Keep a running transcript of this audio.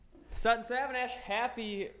Sutton Savanash,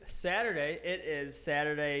 happy Saturday. It is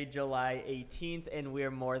Saturday, July 18th, and we are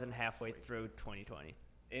more than halfway through 2020.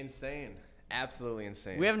 Insane. Absolutely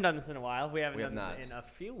insane. We haven't done this in a while. We haven't We done have this not. in a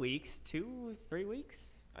few weeks, 2-3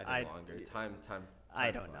 weeks. I think longer. Time I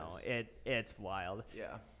don't flies. know. It's wild.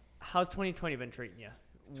 Yeah. How's 2020 been treating you?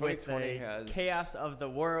 2020 With the has- chaos of the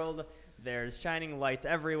world. There's shining lights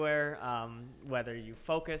everywhere. Whether you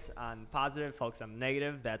focus on positive, focus on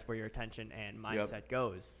negative, that's where your attention and mindset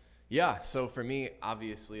goes. Yeah. So for me,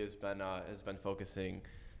 obviously, has been focusing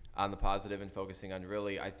on the positive and focusing on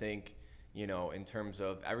really, I think, in terms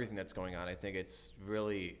of everything that's going on, I think it's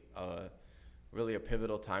really a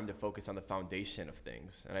pivotal time to focus on the foundation of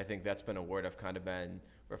things. And I think that's been a word I've kind of been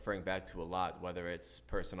referring back to a lot, whether it's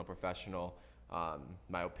personal, professional,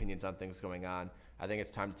 my opinions on things going on. I think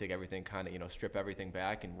it's time to take everything kind of, strip everything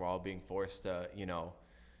back, and we're all being forced to,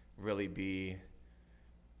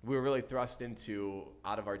 we were really thrust into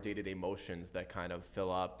out of our day-to-day motions that kind of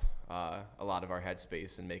fill up a lot of our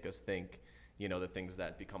headspace and make us think, the things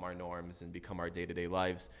that become our norms and become our day-to-day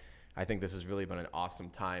lives. I think this has really been an awesome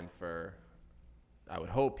time for, I would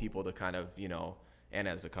hope, people to kind of, and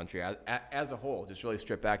as a country as a whole, just really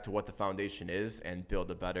strip back to what the foundation is and build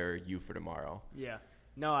a better you for tomorrow. Yeah.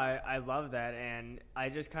 No, I love that. And I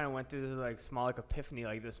just kind of went through this small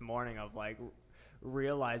epiphany this morning of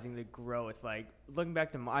realizing the growth, looking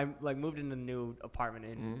back to I moved into a new apartment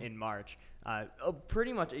in March,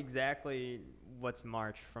 pretty much exactly what's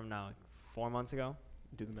March from now, 4 months ago,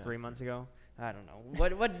 Do the math. 3 months ago. I don't know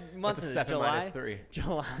what month That's is a it? 7 minus 3.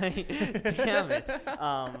 July. Damn it.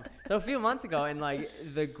 So a few months ago, and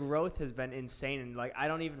the growth has been insane, and I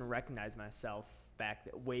don't even recognize myself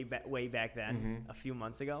way back then, a few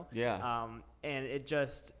months ago. Yeah. And it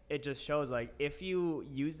just shows if you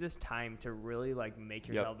use this time to really make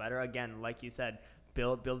yourself better, again, like you said,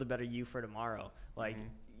 build a better you for tomorrow.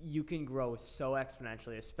 You can grow so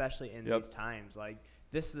exponentially, especially in these times.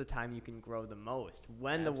 This is the time you can grow the most,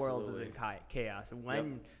 when the world is in chaos,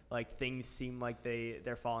 when things seem like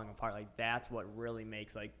they're falling apart. That's what really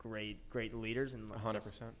makes great leaders and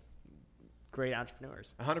 100%. Great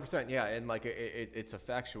entrepreneurs. 100%, yeah, and it's a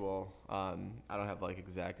factual. I don't have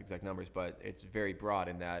exact numbers, but it's very broad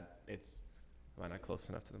in that it's. Am I not close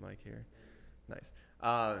enough to the mic here? Nice.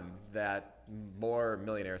 That more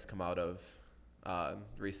millionaires come out of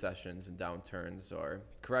recessions and downturns or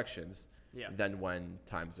corrections than when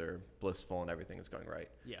times are blissful and everything is going right.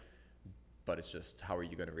 Yeah. But it's just, how are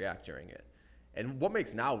you going to react during it? And what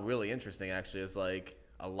makes now really interesting actually is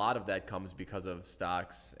a lot of that comes because of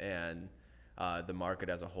stocks and the market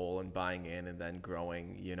as a whole, and buying in and then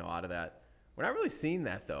growing, out of that. We're not really seeing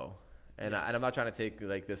that though. And I'm not trying to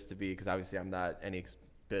take this to be, because obviously I'm not any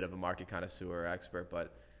bit of a market connoisseur or expert,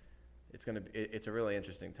 but it's a really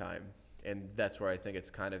interesting time. And that's where I think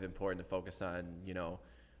it's kind of important to focus on,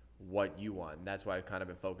 what you want. And that's why I've kind of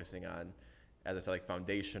been focusing on, as I said,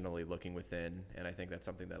 foundationally looking within. And I think that's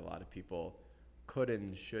something that a lot of people could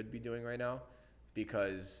and should be doing right now,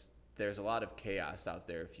 because there's a lot of chaos out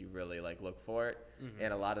there if you really look for it.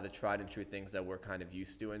 And a lot of the tried and true things that we're kind of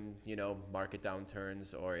used to in, market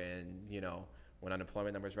downturns, or in, when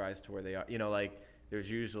unemployment numbers rise to where they are,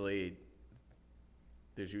 there's usually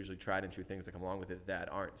tried and true things that come along with it that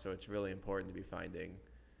aren't. So it's really important to be finding,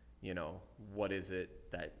 what is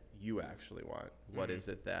it that you actually want? What is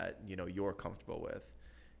it that, you're comfortable with?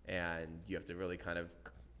 And you have to really kind of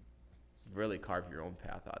really carve your own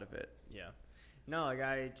path out of it. Yeah. No,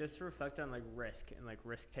 I just reflect on risk and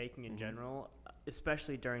risk taking in general,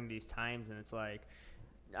 especially during these times. And it's a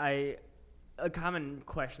common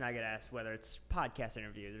question I get asked, whether it's podcast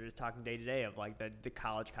interviews or just talking day to day, of the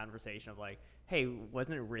college conversation of hey,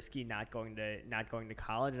 wasn't it risky not going to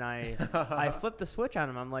college? And I flipped the switch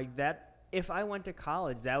on them. I'm that if I went to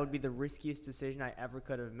college, that would be the riskiest decision I ever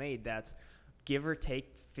could have made. That's give or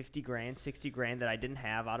take 50 grand, 60 grand that I didn't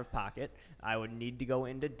have out of pocket. I would need to go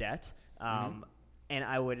into debt. And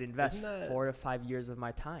I would invest 4 to 5 years of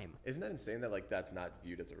my time. Isn't that insane that that's not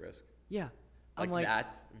viewed as a risk? Yeah.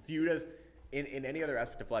 That's viewed as, in any other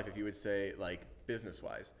aspect of life, if you would say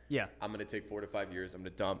business-wise, I'm going to take 4 to 5 years, I'm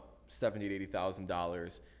going to dump $70,000 to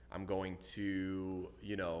 $80,000. I'm going to,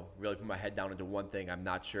 really put my head down into one thing. I'm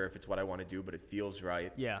not sure if it's what I want to do, but it feels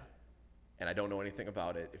right. Yeah. And I don't know anything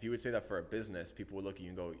about it. If you would say that for a business, people would look at you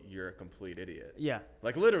and go, "You're a complete idiot." Yeah.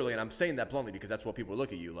 Literally, and I'm saying that bluntly because that's what people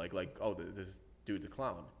look at you oh, this dude's a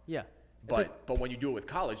clown. Yeah. But when you do it with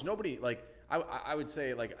college, nobody I would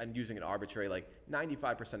say I'm using an arbitrary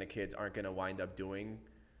 95% of kids aren't going to wind up doing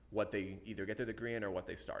what they either get their degree in or what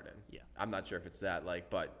they start in. Yeah. I'm not sure if it's that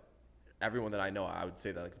but everyone that I know, I would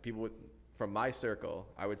say that people from my circle,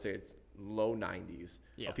 I would say it's low 90s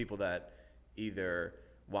of people that either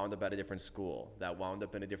wound up at a different school, that wound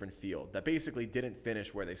up in a different field, that basically didn't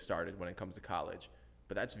finish where they started when it comes to college.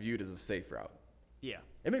 But that's viewed as a safe route. Yeah.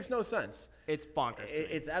 It makes no sense. It's bonkers.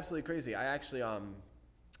 It's absolutely crazy. I actually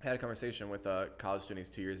had a conversation with a college student.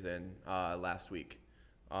 He's 2 years in last week.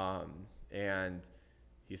 And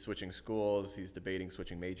he's switching schools. He's debating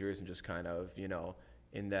switching majors and just kind of,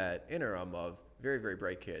 in that interim of very, very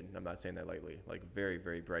bright kid. I'm not saying that lightly. Like, very,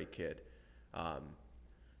 very bright kid.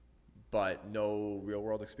 But no real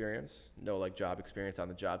world experience, no like job experience on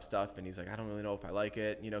the job stuff. And he's like, I don't really know if I like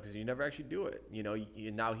it, because you never actually do it.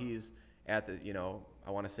 Now he's at the,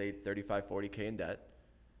 I want to say 35, 40K in debt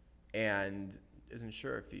and isn't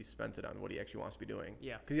sure if he spent it on what he actually wants to be doing.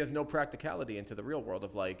 Yeah. Because he has no practicality into the real world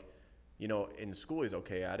of like, in school he's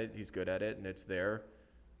okay at it, he's good at it and it's there.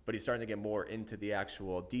 But he's starting to get more into the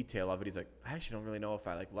actual detail of it. He's like, I actually don't really know if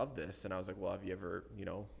I like love this. And I was like, well, have you ever,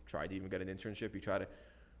 tried to even get an internship? You try to,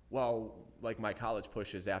 well, like my college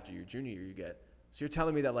pushes after your junior year you get. So you're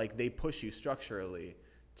telling me that like they push you structurally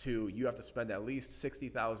to, you have to spend at least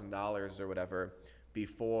 $60,000 or whatever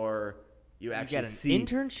before you actually get an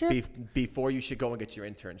internship? Before you should go and get your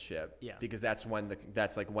internship. Yeah. Because that's when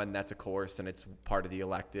that's a course and it's part of the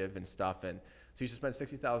elective and stuff. And so you should spend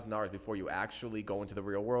 $60,000 before you actually go into the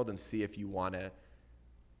real world and see if you want to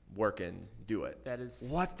work and do it. That is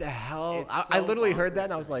what the hell? So I literally heard that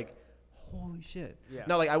and I was like, holy shit. Yeah.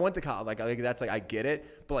 No, like I went to college, like that's like, I get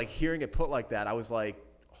it. But like hearing it put like that, I was like,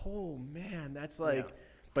 oh man, that's like,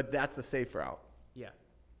 but that's the safe route. Yeah.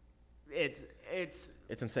 It's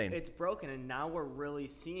insane. It's broken. And now we're really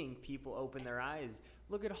seeing people open their eyes.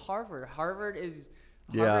 Look at Harvard. Harvard's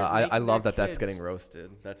I love that that's kids, getting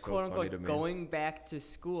roasted. That's so quote funny unquote to me. Going back to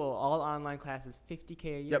school, all online classes, $50K a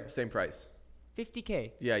year. Yep, same price.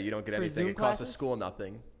 $50K. Yeah, you don't get For anything. Zoom It costs the classes? school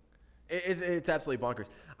nothing. It's absolutely bonkers.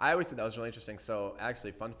 I always think that was really interesting. So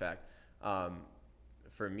actually, fun fact,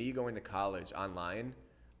 for me going to college online,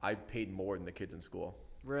 I paid more than the kids in school.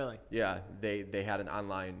 Really? Yeah, they had an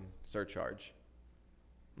online surcharge.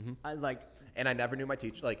 Mm-hmm. And I never knew my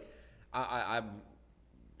teacher. Like, I'm.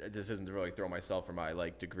 This isn't to really throw myself or my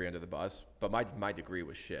like degree under the bus, but my degree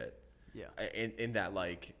was shit. Yeah. In that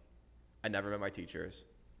like, I never met my teachers.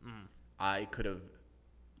 Mm. I could have,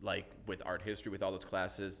 like with art history, with all those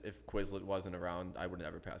classes, if Quizlet wasn't around, I would have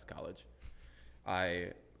never passed college.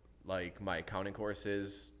 My accounting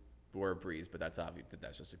courses were a breeze, but that's obvious.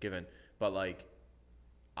 That's just a given. But like,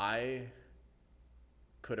 I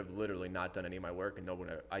could have literally not done any of my work, and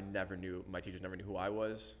my teachers never knew who I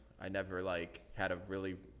was. I never like had to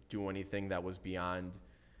really do anything that was beyond,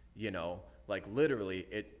 like literally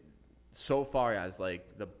it. So far as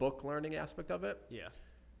like the book learning aspect of it, Yeah.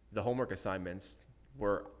 the homework assignments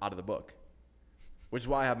were out of the book, which is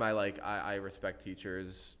why I have my like I respect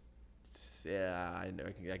teachers. Yeah, I know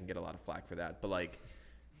I can get a lot of flack for that, but like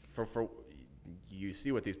for you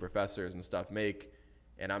see what these professors and stuff make,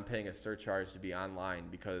 and I'm paying a surcharge to be online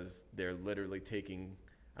because they're literally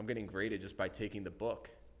I'm getting graded just by taking the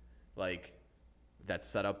book, like that's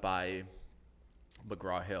set up by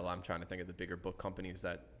McGraw-Hill. I'm trying to think of the bigger book companies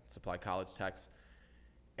that supply college texts,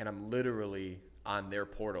 and I'm literally on their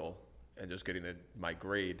portal and just getting my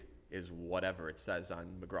grade is whatever it says on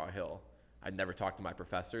McGraw-Hill. I'd never talked to my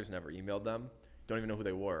professors, never emailed them, don't even know who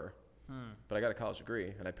they were. But I got a college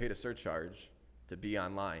degree, and I paid a surcharge to be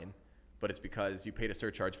online. But it's because you paid a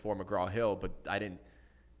surcharge for McGraw-Hill, but I didn't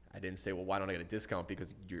say, well, why don't I get a discount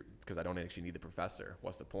because I don't actually need the professor.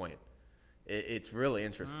 What's the point? It's really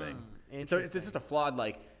interesting. So it's just a flawed,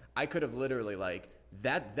 like, I could have literally, like,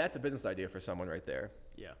 that's a business idea for someone right there.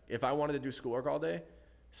 Yeah. If I wanted to do schoolwork all day,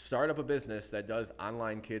 start up a business that does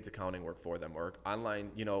online kids accounting work for them, or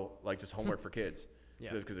online, like just homework for kids.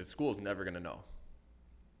 Yeah. Because the school's never going to know.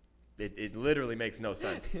 It literally makes no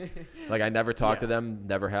sense. Like I never talked to them,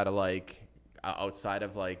 never had a like outside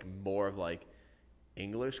of like more of like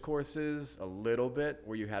English courses a little bit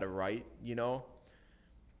where you had to write,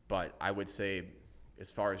 but I would say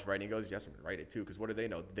as far as writing goes, yes, write it too. Because what do they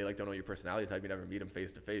know? They don't know your personality type. You never meet them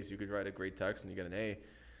face to face. You could write a great text and you get an A.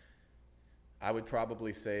 I would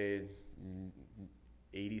probably say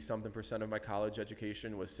 80-something% of my college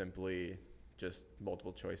education was simply just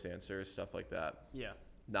multiple choice answers, stuff like that. Yeah.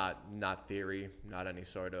 Not theory, not any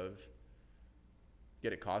sort of.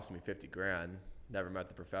 Yet it cost me $50,000. Never met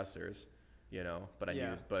the professors, But I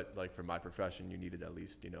knew. But like for my profession, you needed at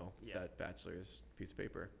least that bachelor's piece of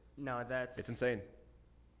paper. No, it's insane.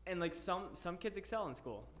 And like some kids excel in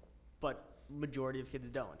school, but majority of kids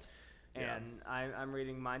don't. And I'm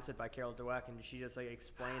reading Mindset by Carol Dweck, and she just like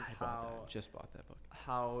explains just bought that book.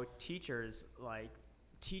 How teachers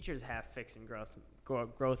have fixed and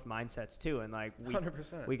growth mindsets too, and like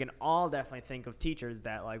 100%. we can all definitely think of teachers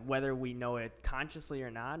that like whether we know it consciously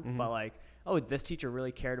or not, but like, oh, this teacher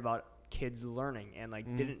really cared about kids learning and like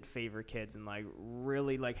didn't favor kids and like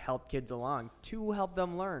really like helped kids along to help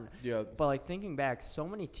them learn. Yeah. But like thinking back, so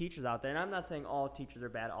many teachers out there, and I'm not saying all teachers are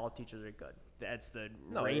bad, all teachers are good. That's the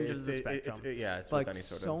range of the spectrum. It's but with like any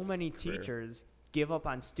sort so of many career. teachers give up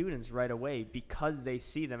on students right away because they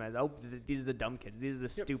see them as, oh, these are the dumb kids, these are the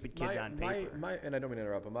stupid kids on paper. And I don't mean to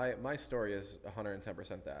interrupt, but my story is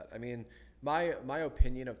 110% that. I mean, my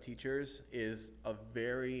opinion of teachers is a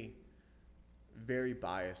very, very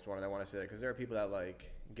biased one, and I want to say that because there are people that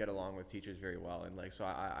like get along with teachers very well, and like so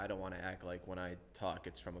I don't want to act like when I talk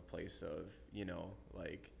it's from a place of, you know,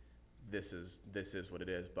 like this is what it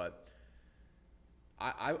is, but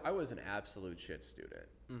I was an absolute shit student.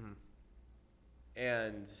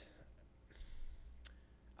 And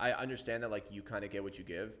I understand that like you kind of get what you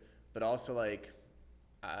give, but also like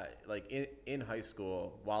in high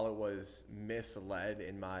school, while it was misled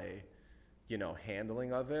in my, you know,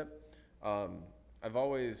 handling of it, I've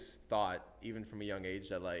always thought, even from a young age,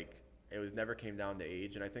 that like it was never came down to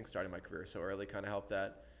age, and I think starting my career so early kind of helped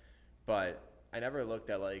that. But I never looked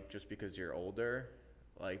at like just because you're older,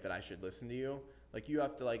 like that I should listen to you. Like you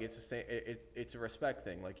have to like it's the same. It's a respect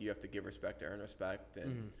thing. Like you have to give respect to earn respect,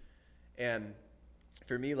 and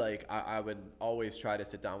for me, like I would always try to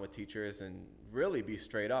sit down with teachers and really be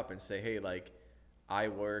straight up and say, hey, like I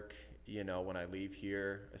work, you know, when I leave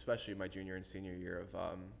here, especially my junior and senior year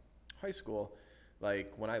of high school,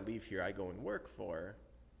 like when I leave here, I go and work for,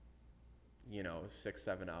 you know,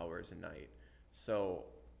 6-7 hours a night. So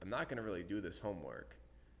I'm not going to really do this homework.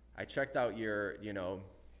 I checked out your, you know,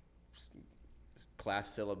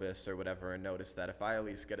 class syllabus or whatever and noticed that if I at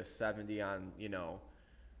least get a 70 on, you know,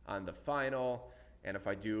 on the final, and if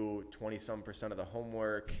I do 20% of the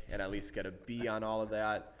homework and at least get a B on all of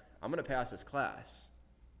that, I'm going to pass this class.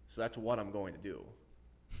 So that's what I'm going to do.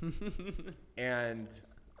 And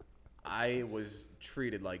I was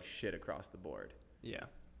treated like shit across the board. Yeah.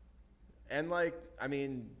 And like, I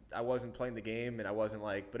mean, I wasn't playing the game and I wasn't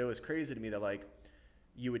like, but it was crazy to me that like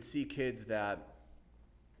you would see kids that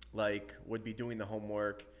like would be doing the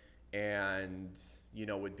homework and, you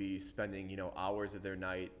know, would be spending, you know, hours of their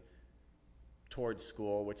night towards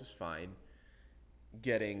school, which is fine,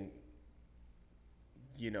 getting,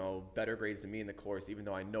 you know, better grades than me in the course, even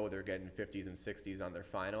though I know they're getting 50s and 60s on their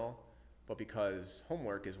final. But because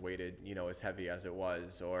homework is weighted, you know, as heavy as it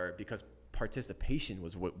was, or because participation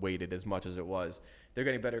was weighted as much as it was, they're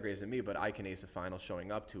getting better grades than me, but I can ace a final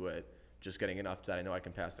showing up to it, just getting enough that I know I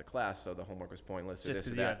can pass the class, so the homework was pointless. Just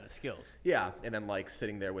because you have the skills. Yeah, and then like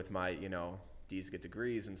sitting there with my, you know, D's get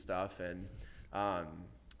degrees and stuff, and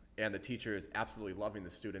the teacher is absolutely loving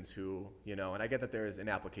the students who, you know, and I get that there is an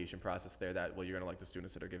application process there that, well, you're going to like the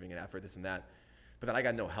students that are giving an effort, this and that, but then I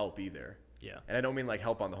got no help either. Yeah. And I don't mean like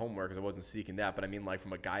help on the homework because I wasn't seeking that, but I mean like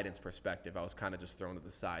from a guidance perspective, I was kind of just thrown to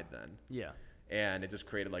the side then. Yeah. And it just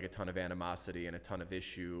created like a ton of animosity and a ton of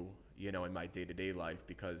issue, you know, in my day-to-day life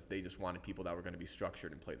because they just wanted people that were going to be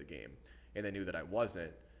structured and play the game. And they knew that I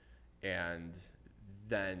wasn't. And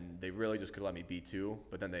then they really just could let me be too,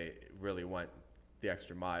 but then they really went the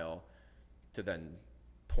extra mile to then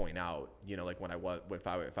point out, you know, like when if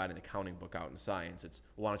I had an accounting book out in science, it's,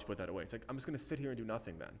 well, why don't you put that away? It's like, I'm just going to sit here and do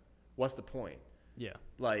nothing then. What's the point? Yeah.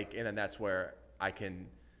 Like, and then that's where I can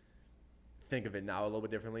think of it now a little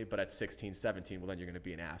bit differently, but at 16, 17, well, then you're going to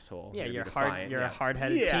be an asshole. Yeah, you're a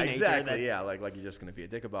hard-headed teenager. Yeah, exactly. Yeah, like you're just going to be a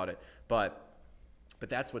dick about it. But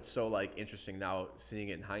that's what's so like interesting now, seeing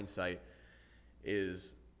it in hindsight,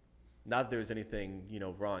 is not that there's anything, you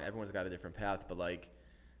know, wrong. Everyone's got a different path, but like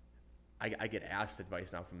I get asked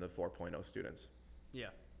advice now from the 4.0 students. Yeah.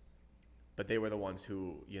 But they were the ones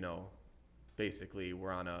who, you know, basically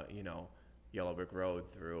were on a, you know, yellow brick road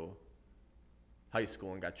through high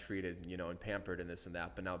school and got treated, you know, and pampered and this and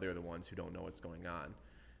that, but now they're the ones who don't know what's going on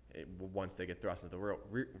once they get thrust into the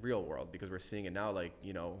real world, because we're seeing it now, like,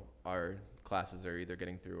 you know, our classes are either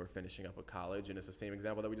getting through or finishing up with college, and it's the same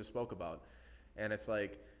example that we just spoke about. And it's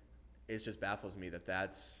like, it just baffles me that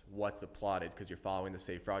that's what's applauded because you're following the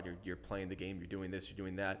safe route, you're playing the game, you're doing this, you're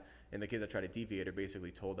doing that, and the kids that try to deviate are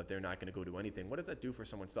basically told that they're not going to go do anything. What does that do for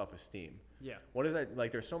someone's self-esteem? Yeah. What is that,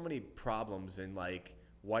 like, there's so many problems and like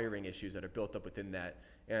wiring issues that are built up within that,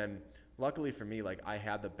 and luckily for me, like, I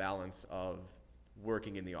had the balance of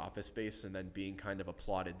working in the office space and then being kind of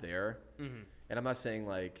applauded there. Mm-hmm. And I'm not saying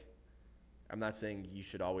you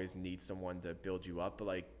should always need someone to build you up, but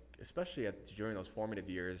like, especially during those formative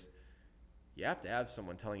years, you have to have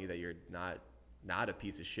someone telling you that you're not a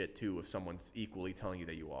piece of shit too, if someone's equally telling you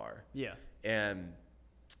that you are. Yeah. And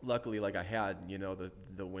luckily, like I had,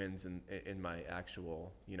 the wins in my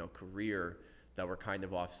actual, career that were kind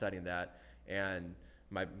of offsetting that. And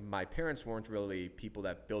my parents weren't really people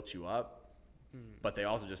that built you up, but they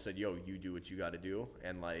also just said, yo, you do what you got to do.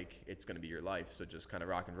 And like, it's going to be your life. So just kind of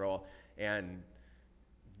rock and roll. And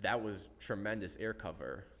that was tremendous air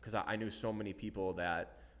cover, because I knew so many people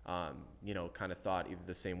that, kind of thought either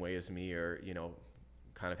the same way as me, or,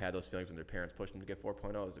 kind of had those feelings when their parents pushed them to get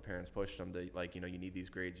 4.0s. Their parents pushed them to, like, you need these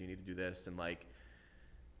grades, you need to do this. And like,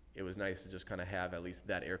 it was nice to just kind of have at least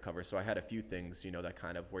that air cover. So I had a few things, that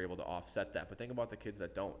kind of were able to offset that. But think about the kids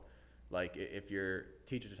that don't. Like, if your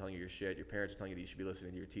teachers are telling you your shit, your parents are telling you that you should be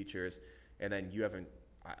listening to your teachers, and then you haven't,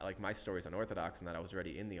 like, my story's unorthodox in that I was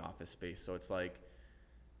already in the office space. So it's like,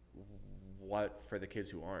 what for the kids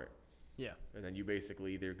who aren't? Yeah. And then you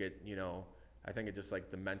basically either get, I think it's just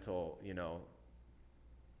like the mental,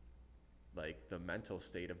 like the mental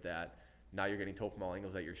state of that. Now you're getting told from all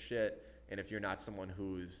angles that you're shit. And if you're not someone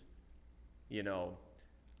who's,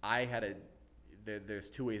 there's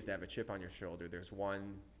two ways to have a chip on your shoulder. There's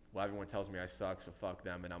one, well, everyone tells me I suck, so fuck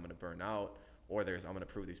them and I'm going to burn out. Or there's, I'm going to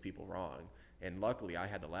prove these people wrong. And luckily I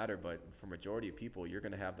had the latter, but for majority of people, you're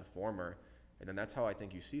going to have the former. And then that's how I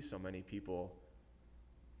think you see so many people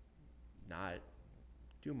not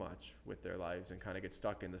do much with their lives and kind of get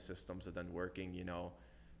stuck in the systems of then working,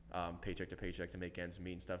 paycheck to paycheck to make ends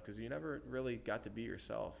meet and stuff, because you never really got to be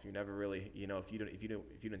yourself. You never really, if you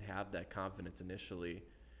didn't have that confidence initially,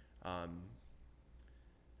 I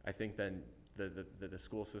think then the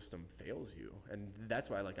school system fails you. And that's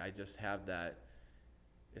why, like, I just have that.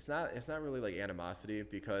 It's not really like animosity,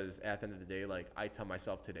 because at the end of the day, like, I tell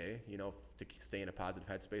myself today, to stay in a positive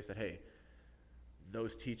headspace, that, hey,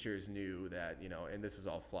 those teachers knew that, and this is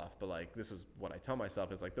all fluff, but like, this is what I tell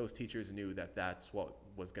myself is like, those teachers knew that that's what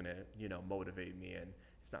was going to, motivate me. And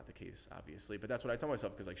it's not the case, obviously, but that's what I tell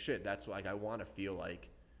myself. Cause like, shit, that's like, I want to feel like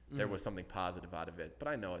there was something positive out of it, but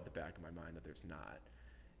I know at the back of my mind that there's not.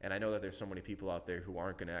 And I know that there's so many people out there who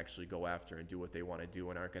aren't going to actually go after and do what they want to do,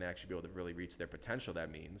 and aren't going to actually be able to really reach their potential.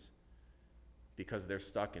 That means, because they're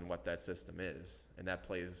stuck in what that system is. And that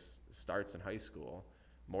starts in high school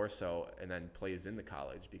more so, and then plays into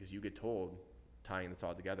college, because you get told, tying this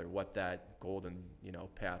all together, what that golden,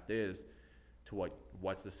 path is to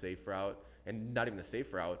what's the safe route. And not even the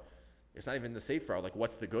safe route. It's not even the safe route. Like,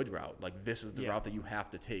 what's the good route? Like, this is the route that you have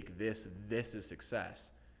to take. This is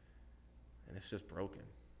success. And it's just broken.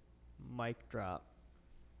 Mic drop.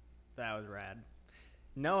 That was rad.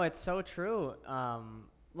 No, it's so true.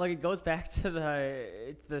 Like, it goes back to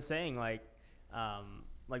the saying, like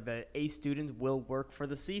the A students will work for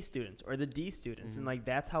the C students or the D students. And like,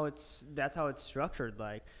 that's how it's structured.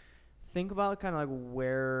 Like, think about kind of like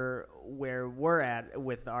where we're at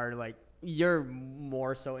with our, like, you're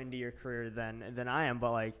more so into your career than I am,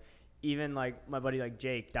 but like, even like my buddy like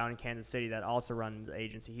Jake down in Kansas City that also runs an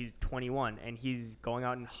agency, he's 21 and he's going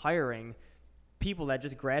out and hiring people that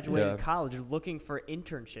just graduated college, looking for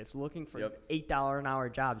internships, looking for $8 an hour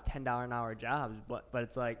jobs, $10 an hour jobs. But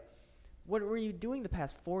it's like, what were you doing the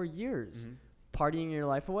past 4 years? Partying your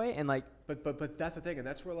life away? And like, but that's the thing. And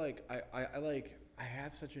that's where like, I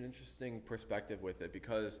have such an interesting perspective with it,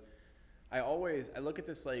 because I look at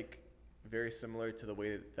this like very similar to the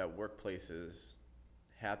way that workplaces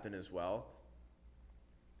happen as well.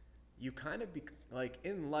 You kind of like,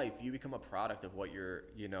 in life, you become a product of what you're,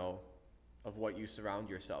 of what you surround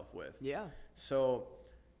yourself with. Yeah. So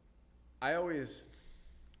I'll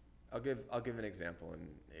give an example, and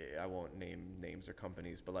I won't name names or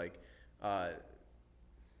companies, but like, a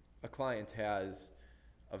client has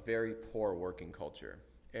a very poor working culture,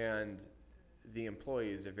 and the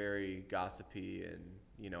employees are very gossipy and,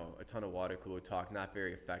 a ton of water cooler talk, not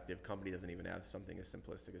very effective. Company doesn't even have something as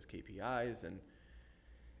simplistic as KPIs.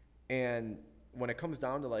 And when it comes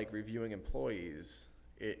down to like reviewing employees,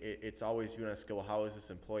 it's always viewed on a scale, how is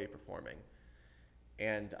this employee performing?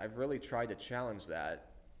 And I've really tried to challenge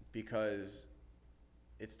that, because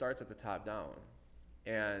it starts at the top down.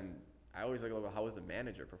 And I always like, how is the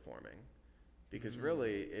manager performing? Because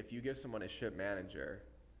really, if you give someone a shit manager,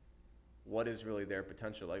 what is really their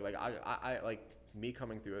potential? Like I like me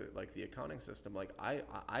coming through like the accounting system, like I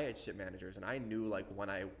had shit managers, and I knew like when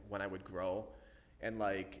I would grow, and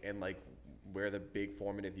like where the big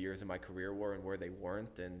formative years in my career were and where they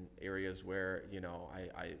weren't, and areas where,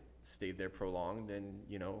 I stayed there prolonged, and,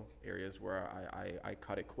 areas where I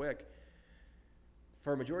cut it quick.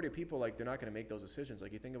 For a majority of people, like, they're not going to make those decisions.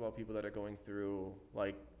 Like, you think about people that are going through,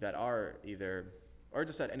 like, that are either, or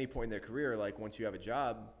just at any point in their career, like, once you have a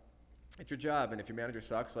job, it's your job, and if your manager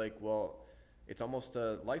sucks, like, well, it's almost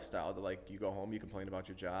a lifestyle that like you go home, you complain about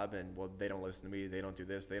your job, and well, they don't listen to me, they don't do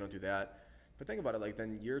this, they don't do that. But think about it, like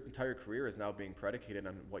then your entire career is now being predicated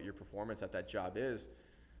on what your performance at that job is,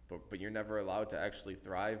 but you're never allowed to actually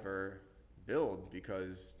thrive or build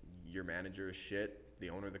because your manager is shit, the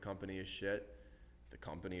owner of the company is shit, the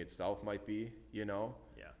company itself might be, you know,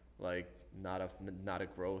 Yeah. like not a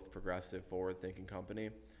growth, progressive, forward-thinking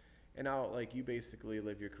company. And now, like, you basically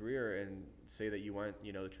live your career and say that you went,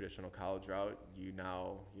 you know, the traditional college route. You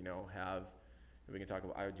now, you know, have, and we can talk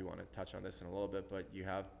about, I do want to touch on this in a little bit, but you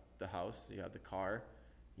have the house, you have the car,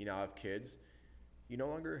 you now have kids. You no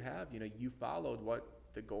longer have, you know, you followed what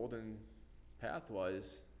the golden path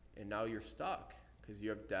was, and now you're stuck because you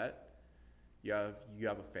have debt. You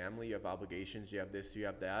have a family, you have obligations, you have this, you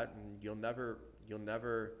have that, and you'll never,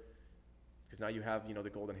 because now you have, you know, the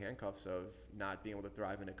golden handcuffs of not being able to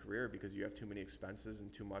thrive in a career because you have too many expenses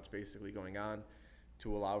and too much basically going on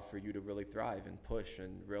to allow for you to really thrive and push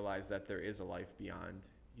and realize that there is a life beyond,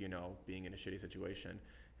 you know, being in a shitty situation.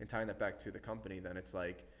 And tying that back to the company, then it's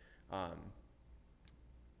like,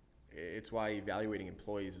 it's why evaluating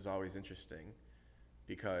employees is always interesting,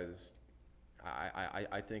 because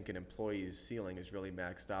I think an employee's ceiling is really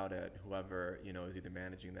maxed out at whoever, you know, is either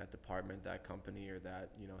managing that department, that company, or that,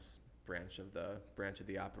 you know, branch of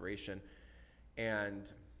the operation.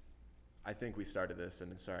 And I think we started this,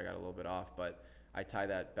 and sorry I got a little bit off, but I tie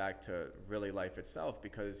that back to really life itself,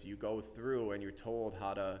 because you go through and you're told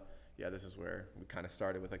how to, yeah, this is where we kind of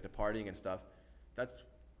started with like the partying and stuff.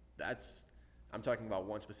 That's I'm talking about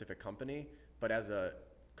one specific company, but as a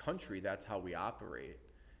country, that's how we operate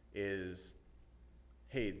is,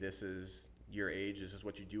 hey, this is your age, this is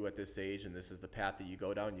what you do at this age, and this is the path that you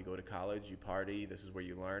go down. You go to college, you party, this is where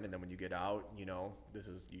you learn, and then when you get out, you know, this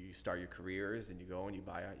is, you start your careers, and you go and you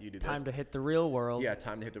buy, you do this. Time to hit the real world. Yeah,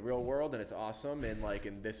 time to hit the real world, and it's awesome, and like,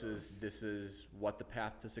 and this is what the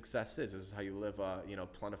path to success is. This is how you live a, you know,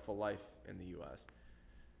 plentiful life in the U.S.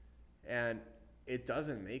 And it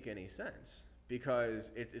doesn't make any sense,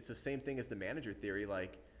 because it's the same thing as the manager theory.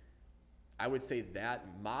 Like, I would say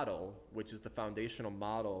that model, which is the foundational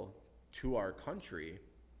model to our country,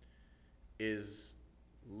 is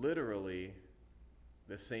literally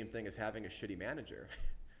the same thing as having a shitty manager.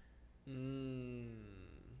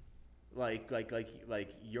 Like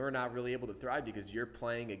you're not really able to thrive because you're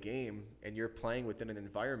playing a game and you're playing within an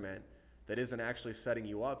environment that isn't actually setting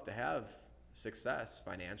you up to have success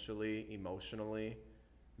financially, emotionally,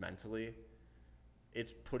 mentally.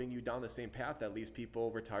 It's putting you down the same path that leaves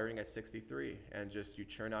people retiring at 63, and just you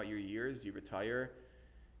churn out your years, you retire,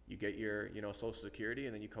 you get your, you know, Social Security,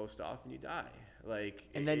 and then you coast off and you die. Like,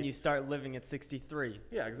 and then you start living at 63.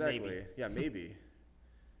 Yeah, exactly. Maybe. Yeah, maybe.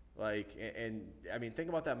 Like, and I mean, think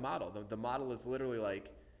about that model. The model is literally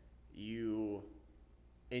like, you,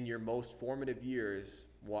 in your most formative years,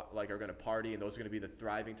 are going to party, and those are going to be the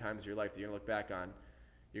thriving times of your life that you're going to look back on.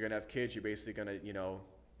 You're going to have kids. You're basically going to, you know,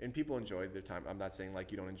 and people enjoy their time. I'm not saying like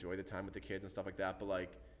you don't enjoy the time with the kids and stuff like that, but like,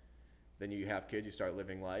 then you have kids, you start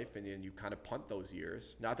living life, and then you kind of punt those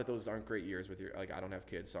years. Not that those aren't great years with your, like, I don't have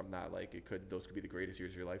kids, so I'm not like, those could be the greatest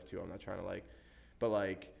years of your life too. I'm not trying to like, but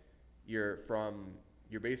like, you're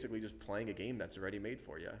basically just playing a game that's already made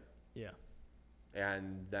for you. Yeah.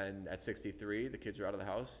 And then at 63, the kids are out of the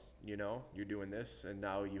house, you know, you're doing this, and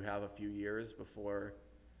now you have a few years before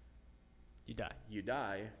you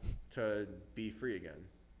die to be free again.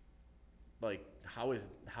 Like,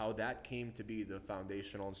 how that came to be the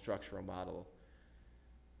foundational and structural model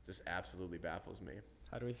just absolutely baffles me.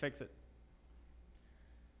 How do we fix it?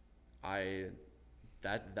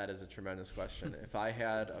 That is a tremendous question. If I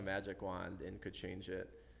had a magic wand and could change it,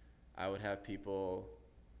 I would have people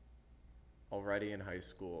already in high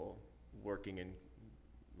school working in,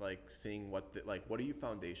 like, seeing what are you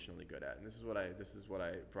foundationally good at? And this is what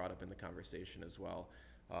I brought up in the conversation as well,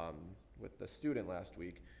 with the student last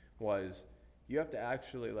week, was you have to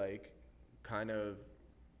actually, like, kind of,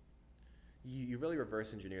 you really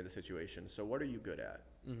reverse engineer the situation. So what are you good at?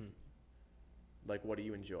 Mm-hmm. Like, what do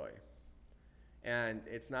you enjoy? And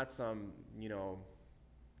it's not some, you know,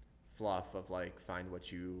 fluff of like, find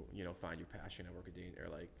your passion at work a day, or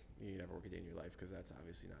like, you never work a day in your life, because that's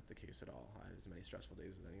obviously not the case at all. I have as many stressful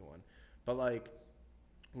days as anyone. But like,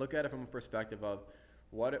 look at it from a perspective of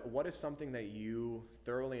what is something that you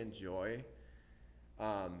thoroughly enjoy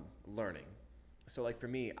learning. So like for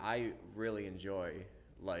me, I really enjoy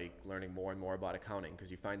like learning more and more about accounting, because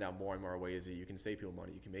you find out more and more ways that you can save people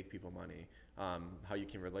money, you can make people money, how you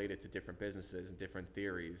can relate it to different businesses and different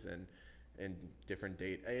theories and different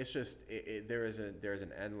data. It's just there is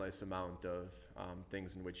an endless amount of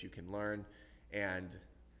things in which you can learn, and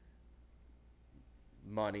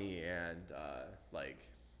money and like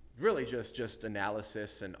really just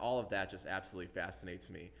analysis and all of that just absolutely fascinates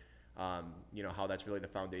me. You know, how that's really the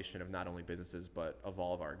foundation of not only businesses but of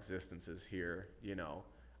all of our existences here, you know,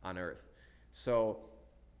 on Earth. So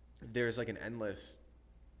there's like an endless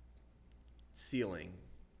ceiling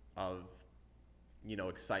of, you know,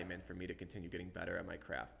 excitement for me to continue getting better at my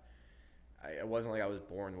craft. It wasn't like I was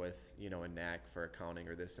born with, you know, a knack for accounting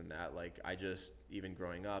or this and that. Like, I just, even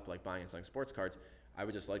growing up, like buying and selling sports cards, I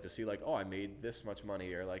would just like to see like, oh, I made this much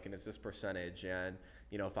money, or like, and it's this percentage. And,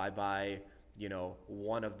 you know, if I buy, you know,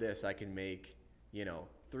 one of this, I can make, you know,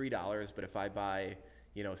 $3. But if I buy,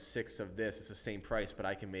 you know, 6 of this, it's the same price, but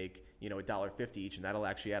I can make, you know, $1.50 each, and that'll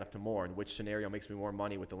actually add up to more. And which scenario makes me more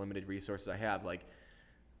money with the limited resources I have? Like,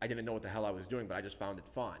 I didn't know what the hell I was doing, but I just found it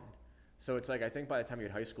fun. So it's like, I think by the time you're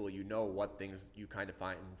in high school, you know what things you kind of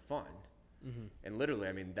find fun. Mm-hmm. And literally,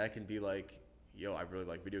 I mean, that can be like, yo, I really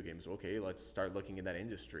like video games. Okay, let's start looking in that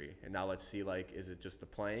industry. And now let's see, like, is it just the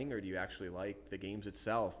playing, or do you actually like the games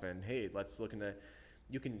itself? And hey, let's look into,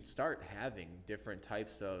 you can start having different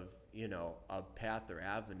types of, you know, a path or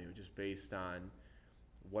avenue just based on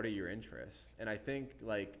what are your interests. And I think,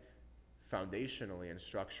 like, foundationally and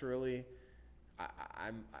structurally,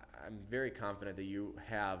 I'm very confident that you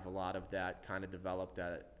have a lot of that kind of developed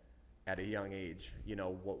at a young age, you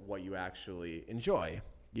know, what you actually enjoy.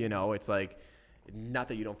 You know, it's like, not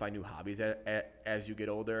that you don't find new hobbies as you get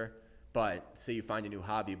older, but say you find a new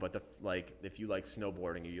hobby, but like, if you like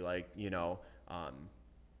snowboarding, or you like, you know,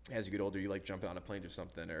 as you get older, you like jumping on a plane or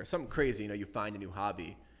something crazy, you know, you find a new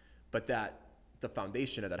hobby, but the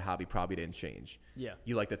foundation of that hobby probably didn't change. Yeah.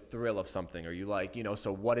 You like the thrill of something, or you like, you know,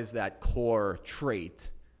 so what is that core trait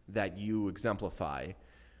that you exemplify?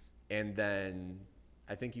 And then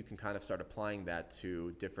I think you can kind of start applying that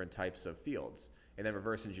to different types of fields, and then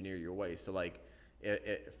reverse engineer your way. So like,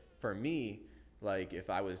 for me, like, if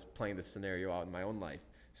I was playing this scenario out in my own life,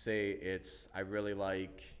 say I really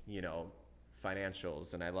like, you know,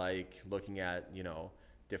 financials, and I like looking at, you know,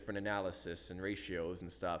 different analysis and ratios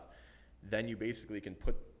and stuff, then you basically can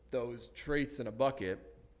put those traits in a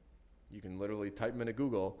bucket. You can literally type them into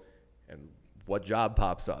Google, and what job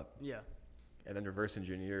pops up? Yeah. And then reverse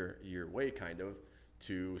engineer your way, kind of,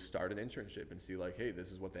 to start an internship and see, like, hey,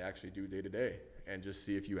 this is what they actually do day to day, and just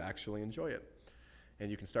see if you actually enjoy it.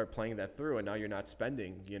 And you can start playing that through, and now you're not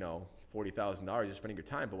spending, you know, $40,000. You're spending your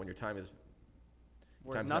time, but when your time is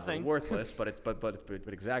worth nothing, not worthless, but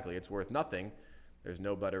exactly, it's worth nothing. There's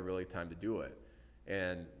no better really time to do it.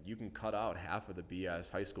 And you can cut out half of the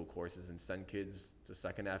BS high school courses and send kids to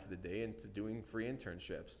second half of the day into doing free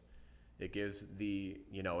internships. It gives the,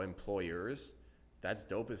 you know, employers, that's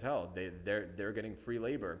dope as hell. They're getting free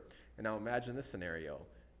labor. And now imagine this scenario.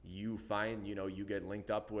 You find, you know, you get linked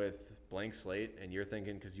up with Blank Slate, and you're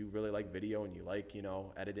thinking, because you really like video and you like, you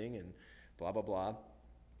know, editing and blah, blah, blah.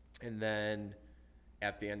 And then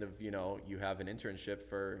at the end of, you know, you have an internship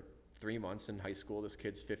for 3 months in high school. This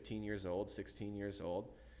kid's 15 years old, 16 years old.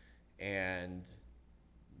 And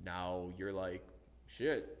now you're like,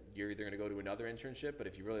 shit, you're either going to go to another internship, but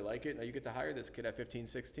if you really like it, now you get to hire this kid at 15,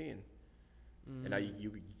 16. Mm-hmm. And now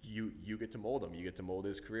you get to mold him. You get to mold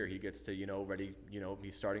his career. He gets to, you know,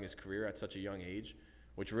 he's starting his career at such a young age,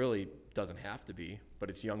 which really doesn't have to be, but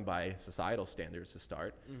it's young by societal standards to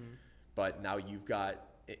start. Mm-hmm. But now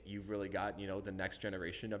you've really got, you know, the next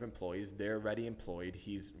generation of employees. They're already employed.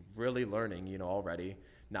 He's really learning, you know, already.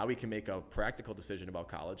 Now he can make a practical decision about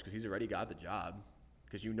college because he's already got the job,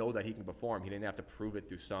 because you know that he can perform. He didn't have to prove it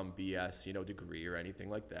through some BS, you know, degree or anything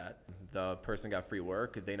like that. The person got free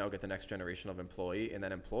work. They now get the next generation of employee, and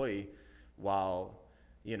that employee, while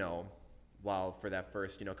for that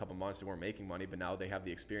first, you know, couple months they weren't making money, but now they have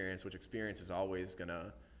the experience, which experience is always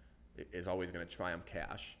gonna triumph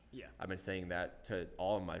cash. Yeah. I've been saying that to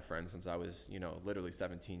all of my friends since I was, you know, literally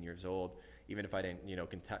 17 years old. Even if I didn't, you know,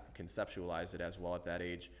 conceptualize it as well at that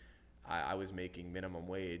age, I was making minimum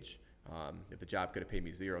wage. If the job could have paid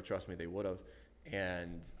me $0, trust me, they would have.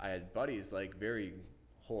 And I had buddies, like, very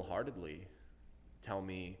wholeheartedly tell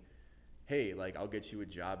me, hey, like, I'll get you a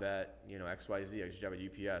job at, you know, XYZ, I'll get you a job at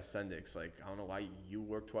UPS, Sendix. Like, I don't know why you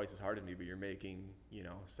work twice as hard as me, but you're making, you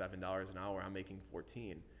know, $7 an hour. I'm making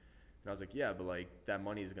 14. And I was like, yeah, but, like, that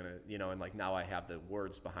money's going to, you know, and, like, now I have the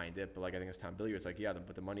words behind it. But, like, I think as Tom Bilyeu, it's like, yeah,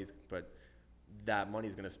 but that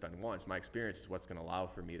money's going to spend once. My experience is what's going to allow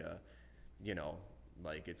for me to, you know,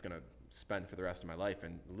 like, it's going to spend for the rest of my life.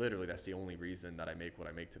 And literally that's the only reason that I make what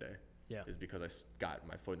I make today. Yeah. Is because I got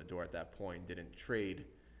my foot in the door at that point, didn't trade,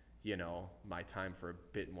 you know, my time for a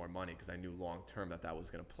bit more money, because I knew long term that was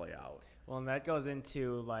going to play out. Well, and that goes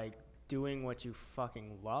into, like, doing what you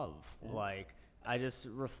fucking love. Yeah. Like, I just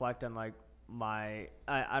reflect on, like, I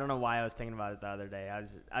don't know why I was thinking about it the other day.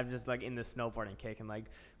 I'm just like in the snowboarding kick, and like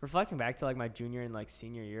reflecting back to like my junior and like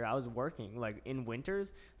senior year, I was working like in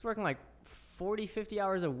winters. I was working like 40, 50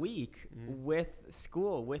 hours a week with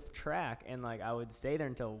school, with track, and like I would stay there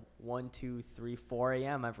until 1, 2, 3, 4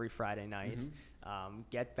 a.m. every Friday night.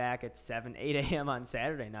 Get back at 7, 8 a.m. on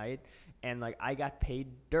Saturday night. And, like, I got paid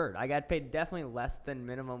dirt. I got paid definitely less than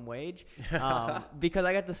minimum wage because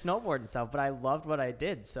I got to snowboard and stuff. But I loved what I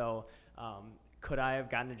did. So could I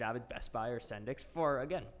have gotten a job at Best Buy or Sendix for,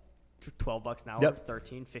 again, $12 an hour, Yep.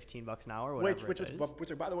 13, $15 an hour, whatever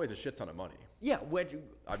which, by the way, is a shit ton of money. Yeah, which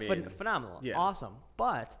I mean, phenomenal, yeah. awesome.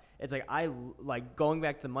 But it's like like going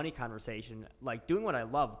back to the money conversation, like doing what I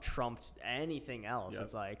love trumped anything else. Yep.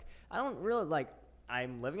 It's like I don't really like.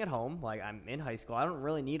 I'm living at home, like I'm in high school. I don't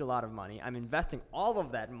really need a lot of money. I'm investing all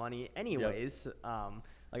of that money anyways.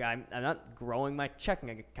 Like I'm not growing my checking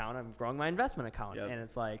account. I'm growing my investment account, Yep. and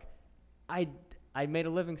it's like I made a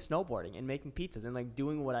living snowboarding and making pizzas and like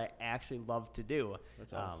doing what I actually love to do.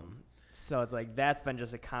 That's awesome. So it's like that's been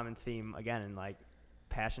just a common theme again, and like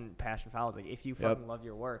passion follows. Like if you fucking love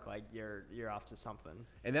your work, like you're off to something.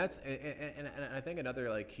 And that's and I think another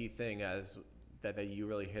like key thing as that you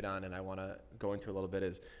really hit on, and I want to go into a little bit,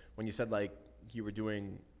 is when you said like you were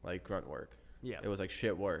doing like grunt work. Yeah. It was like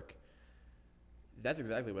shit work. That's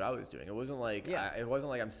exactly what I was doing. It wasn't like it wasn't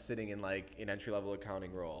like I'm sitting in like an entry level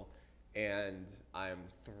accounting role and I'm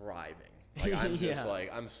thriving. Like I'm just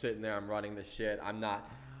like I'm sitting there, I'm running the shit.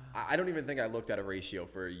 I don't even think I looked at a ratio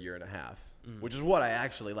for a year and a half, which is what I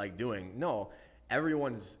actually like doing. No,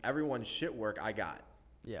 everyone's shit work I got.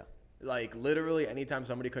 Yeah. Like literally anytime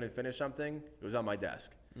somebody couldn't finish something, it was on my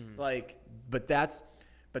desk. Like, but that's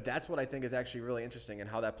what I think is actually really interesting, and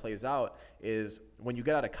how that plays out is when you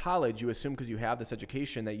get out of college, you assume because you have this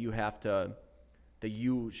education that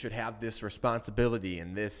you should have this responsibility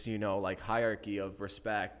and this, like hierarchy of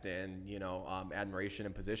respect and, admiration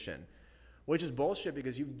and position, which is bullshit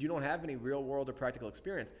because you don't have any real world or practical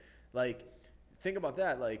experience. Like, think about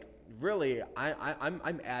that. Like, really,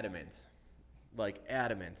 I'm adamant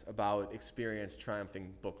about experience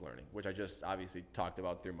triumphing book learning, which I just obviously talked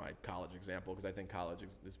about through my college example because I think college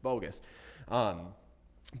is bogus.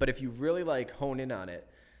 But if you really like hone in on it,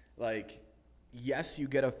 like, yes, you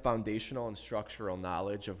get a foundational and structural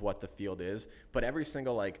knowledge of what the field is, but every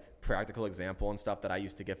single like practical example and stuff that I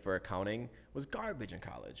used to get for accounting was garbage in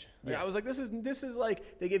college. Like, I was like, this is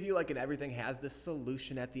like, they give you like, and everything has this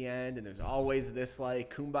solution at the end, and there's always this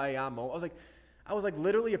like kumbaya moment. I was like,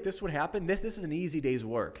 literally, if this would happen, this is an easy day's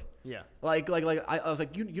work. Yeah. Like I was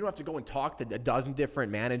like, you don't have to go and talk to a dozen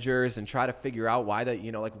different managers and try to figure out why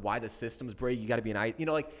why the systems break. You got to be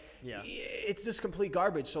it's just complete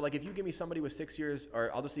garbage. So like, if you give me somebody with 6 years,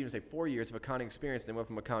 or I'll just even say 4 years of accounting experience, they went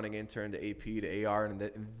from accounting intern to AP to AR,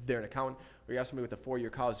 and they're an accountant, or you have somebody with a 4-year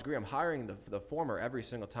college degree, I'm hiring the former every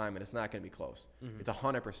single time, and it's not going to be close. It's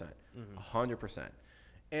 100%, 100%.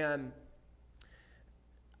 And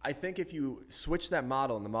I think if you switch that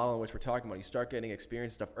model and the model in which we're talking about, you start getting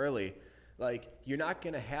experience stuff early, like you're not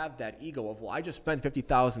going to have that ego of, well, I just spent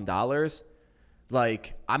 $50,000.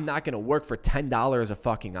 Like, I'm not going to work for $10 a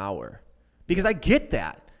fucking hour, because I get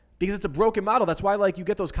that, because it's a broken model. That's why like you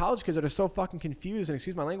get those college kids that are so fucking confused, and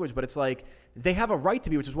excuse my language, but it's like they have a right to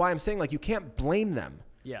be, which is why I'm saying like you can't blame them.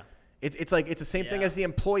 Yeah. It's like, it's the same thing as the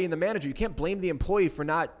employee and the manager. You can't blame the employee for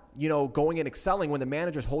not, going and excelling when the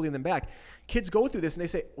manager's holding them back. Kids go through this and they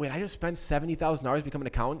say, wait, I just spent $70,000 to become an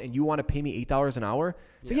accountant and you want to pay me $8 an hour?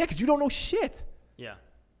 It's like, yeah, because you don't know shit. Yeah.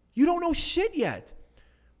 You don't know shit yet.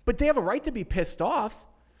 But they have a right to be pissed off.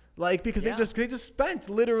 Like, because they just spent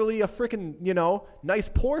literally a freaking, nice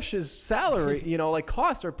Porsche's salary, like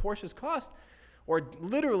cost, or Porsche's cost, or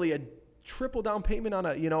literally a triple down payment on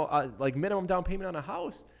a, like minimum down payment on a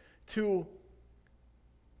house, to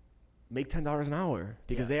make $10 an hour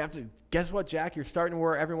because they have to. Guess what, Jack? You're starting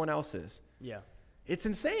where everyone else is. Yeah. It's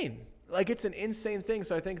insane. Like, it's an insane thing.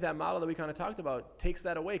 So I think that model that we kind of talked about takes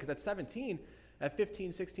that away, because at 17, at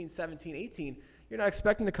 15, 16, 17, 18, you're not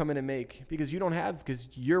expecting to come in and make, because because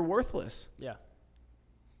you're worthless. Yeah.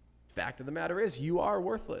 Fact of the matter is, you are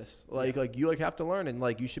worthless. Like you have to learn, and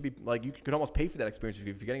like you should be, like, you could almost pay for that experience. If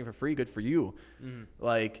you're getting it for free, good for you.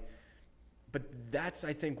 Like, but that's,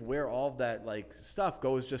 I think, where all of that like stuff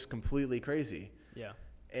goes just completely crazy. Yeah.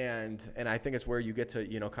 And I think it's where you get to,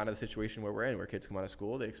 kind of the situation where we're in, where kids come out of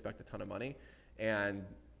school, they expect a ton of money, and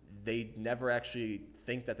they never actually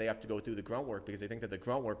think that they have to go through the grunt work, because they think that the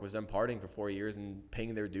grunt work was them partying for 4 years and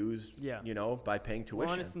paying their dues, by paying tuition.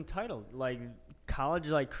 Well, and it's entitled. Like, college,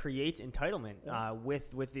 like, creates entitlement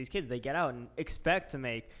with these kids. They get out and expect to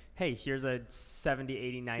make, hey, here's a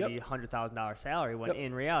 $70,000, $80,000, $90,000, $100,000 salary, when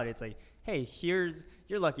in reality, it's like, hey, you're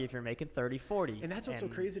lucky if you're making 30, 40. And that's what's so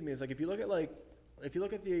crazy to me is like, if you look at I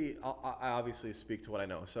obviously speak to what I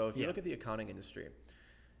know. So if you look at the accounting industry,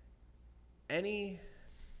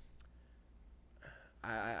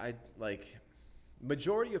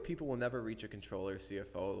 majority of people will never reach a controller,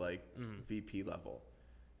 CFO, VP level.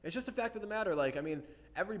 It's just a fact of the matter. Like, I mean,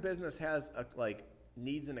 every business has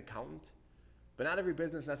needs an accountant, but not every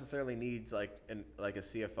business necessarily needs a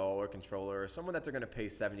CFO or controller or someone that they're going to pay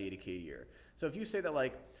 70, 80K a year. So if you say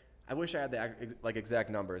that, I wish I had the exact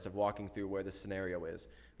numbers of walking through where the scenario is.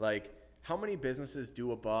 Like, how many businesses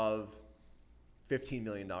do above $15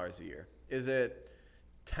 million a year? Is it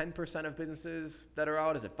 10% of businesses that are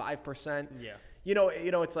out? Is it 5%? Yeah. You know,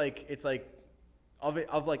 it's like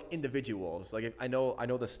of individuals. Like, I know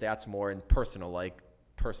the stats more in personal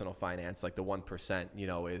finance, like the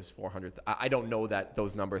 1%, is 400. I don't know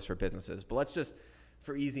those numbers for businesses, but let's just,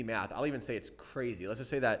 for easy math, I'll even say it's crazy. Let's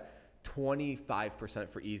just say that 25%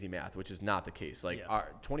 for easy math, which is not the case.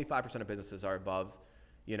 25% of businesses are above,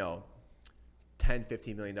 $10,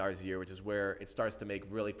 $15 million a year, which is where it starts to make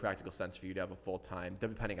really practical sense for you to have a full-time,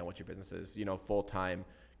 depending on what your business is, full-time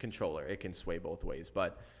controller. It can sway both ways,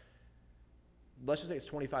 but let's just say it's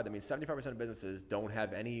 25. That means 75% of businesses don't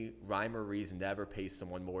have any rhyme or reason to ever pay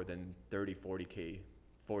someone more than 30,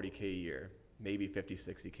 40K a year, maybe 50,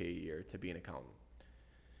 60K a year to be an accountant.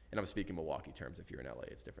 And I'm speaking Milwaukee terms. If you're in LA,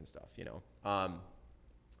 it's different stuff,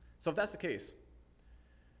 So if that's the case,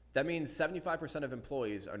 that means 75% of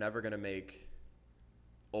employees are never going to make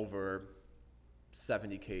over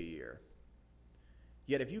 70K a year.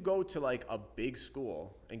 Yet if you go to a big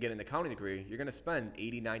school and get an accounting degree, you're going to spend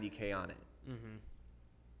 80, 90K on it. Mm-hmm.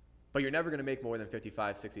 But you're never going to make more than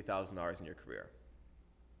 $55,000, $60,000 in your career.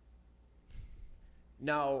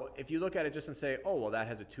 Now, if you look at it just and say, oh, well, that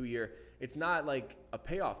has a 2-year, it's not like a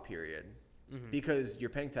payoff period because you're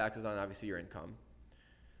paying taxes on obviously your income.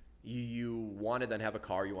 You want to then have a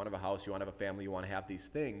car, you want to have a house, you want to have a family, you want to have these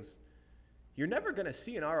things. You're never going to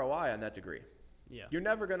see an ROI on that degree. Yeah. You're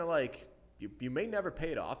never going to you may never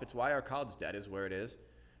pay it off. It's why our college debt is where it is.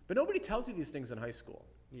 But nobody tells you these things in high school.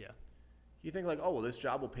 Yeah. You think oh, well, this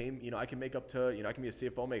job will pay me, I can make up to, I can be a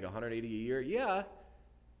CFO, make 180 a year. Yeah.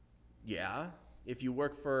 Yeah. If you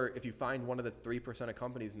find one of the 3% of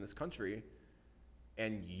companies in this country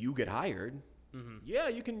and you get hired, yeah,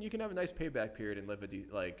 you can have a nice payback period and live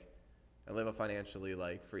a financially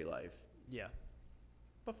free life. Yeah.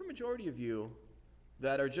 But for majority of you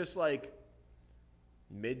that are just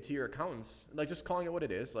mid-tier accountants, just calling it what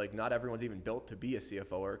it is, not everyone's even built to be a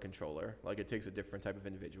CFO or a controller. It takes a different type of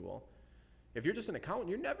individual. If you're just an accountant,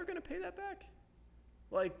 you're never going to pay that back.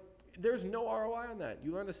 There's no ROI on that.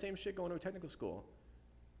 You learn the same shit going to a technical school.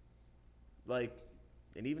 And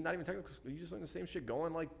even not even technical school, you just learn the same shit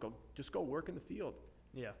going, go work in the field.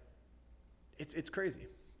 Yeah. It's crazy.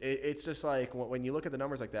 It's just when you look at the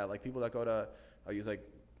numbers like that, people that go to, I'll use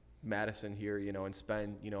Madison here, and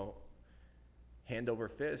spend, hand over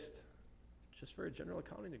fist just for a general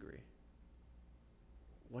accounting degree.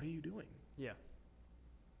 What are you doing? Yeah.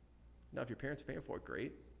 Now, if your parents are paying for it,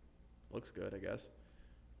 great. Looks good, I guess.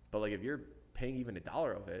 But if you're paying even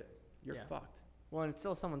 $1 of it, you're fucked. Well, and it's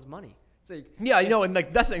still someone's money. It's yeah, I know, and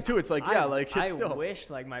that's the thing too. It's I wish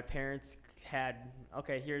my parents had,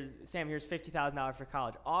 okay, here's $50,000 for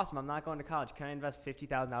college. Awesome, I'm not going to college. Can I invest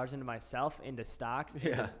 $50,000 into myself, into stocks,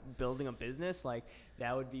 into building a business?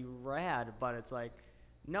 That would be rad. But it's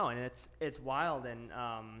no, and it's wild. And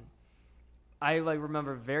I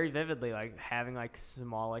remember very vividly having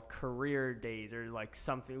small career days or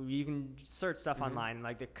something. You can search stuff online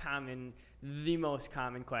and the most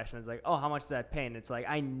common question is oh, how much does that pay? And it's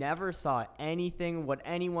I never saw anything what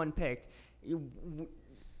anyone picked,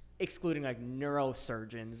 excluding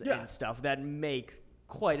neurosurgeons and stuff that make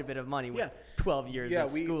quite a bit of money with 12 years of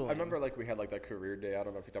schooling. I remember we had that career day. I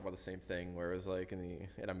don't know if you talk about the same thing where it was and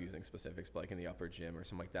I'm using specifics, but in the upper gym or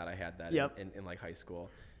something like that. I had that in high school.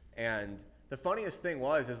 And the funniest thing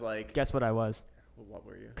is guess what I was? What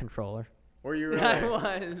were you? Controller. Were you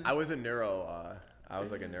really? I was a neuro. I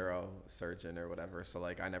was a neurosurgeon or whatever. So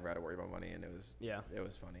I never had to worry about money, and it was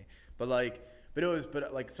funny.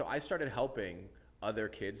 But so I started helping other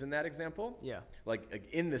kids in that example. Yeah.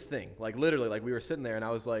 In this thing, literally, we were sitting there, and I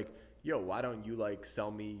was yo, why don't you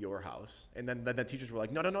sell me your house? And then the teachers were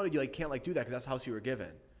no, you can't do that because that's the house you were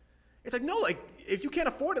given. It's no, if you can't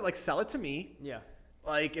afford it, sell it to me. Yeah.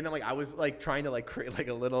 And then I was trying to create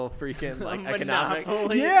a little freaking economic.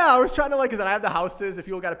 Yeah, I was trying to because then I have the houses. If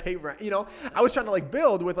people got to pay rent, I was trying to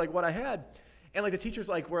build with what I had, and the teachers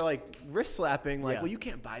were wrist slapping well, you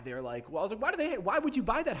can't buy there. Well, I was why would you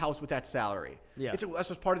buy that house with that salary? Yeah, that's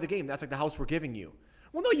just part of the game. That's the house we're giving you.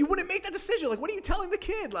 Well, no, you wouldn't make that decision. Like, what are you telling the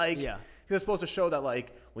kid? Like, Yeah. they're supposed to show that,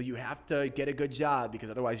 like, well, you have to get a good job because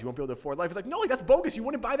otherwise you won't be able to afford life. It's like, no, like, that's bogus. You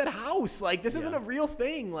wouldn't buy that house. Like, this isn't a real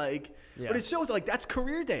thing. Like, but it shows, like, that's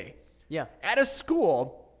career day. Yeah. At a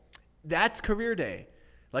school, that's career day.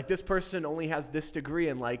 Like, this person only has this degree,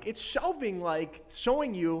 and, like, it's shelving, like,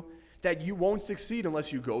 showing you that you won't succeed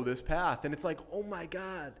unless you go this path. And it's like, oh, my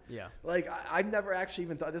God. Yeah. Like, I've never actually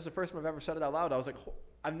even thought – this is the first time I've ever said it out loud. I was like,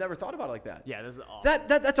 I've never thought about it like that. Yeah, this is awful.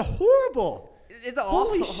 That's a horrible. It's awful.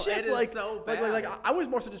 Holy shit! It is like, so bad. like I was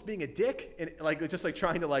more so just being a dick and like just like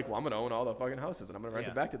trying to like, well, I'm gonna own all the fucking houses and I'm gonna rent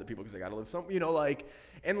it back to the people because I gotta live some, like,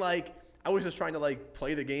 and like I was just trying to like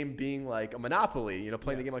play the game being like a Monopoly,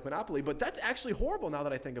 playing the game like Monopoly. But that's actually horrible now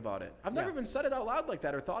that I think about it. I've never even said it out loud like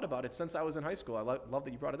that or thought about it since I was in high school. I love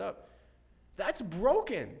that you brought it up. That's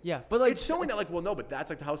broken. Yeah, but like it's showing that like, well, no, but that's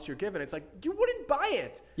like the house you're given. It's like you wouldn't buy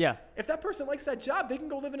it. Yeah. If that person likes that job, they can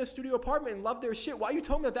go live in a studio apartment and love their shit. Why are you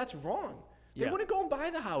telling me that that's wrong? They wouldn't go and buy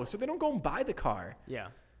the house, or they don't go and buy the car. Yeah.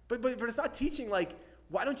 But it's not teaching like,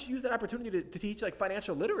 why don't you use that opportunity to teach like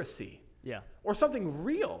financial literacy? Yeah. Or something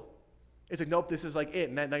real. It's like, nope, this is like it,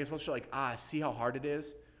 and then you're supposed to like, see how hard it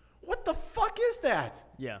is. What the fuck is that?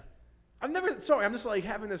 Yeah. I'm just like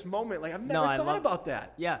having this moment. Like I've never thought about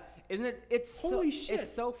that. Yeah. Isn't it? It's holy shit.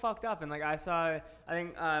 It's so fucked up. And like I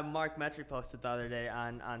think Mark Metry posted the other day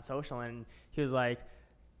on social, and he was like,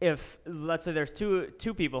 if let's say there's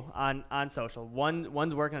two people on social,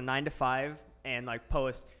 one's working a 9 to 5 and like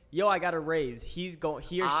posts, yo, I got a raise. He's going.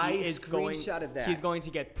 He or she is going. That. He's going to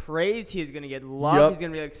get praised. He's going to get love. Yep. He's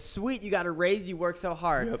going to be like, sweet, you got a raise. You work so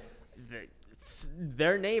hard. Yep.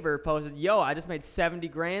 Their neighbor posted, yo, I just made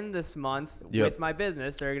 $70,000 this month with my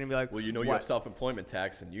business. They're going to be like, well, you have self-employment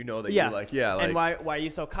tax, and you know that you're like, and why are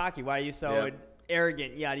you so cocky? Why are you so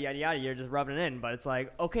arrogant? Yada, yada, yada. You're just rubbing it in. But it's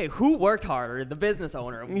like, okay, who worked harder? The business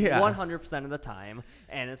owner 100% of the time.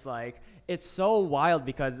 And it's like, it's so wild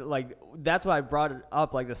because like, that's why I brought it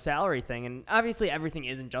up, like the salary thing. And obviously everything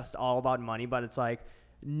isn't just all about money, but it's like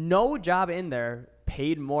no job in there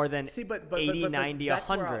paid more than 80, 90,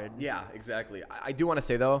 100. Yeah, exactly. I do want to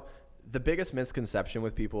say, though, the biggest misconception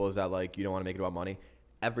with people is that, like, you don't want to make it about money.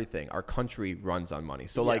 Everything, our country runs on money.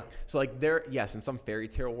 So, yes, in some fairy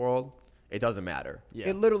tale world, it doesn't matter. Yeah.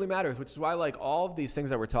 It literally matters, which is why, like, all of these things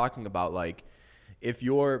that we're talking about, like, if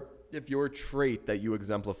your trait that you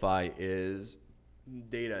exemplify is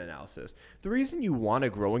data analysis, the reason you want to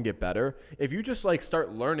grow and get better, if you just, like,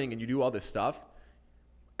 start learning and you do all this stuff,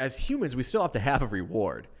 as humans, we still have to have a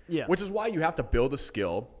reward, which is why you have to build a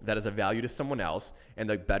skill that is of value to someone else. And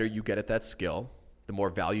the better you get at that skill, the more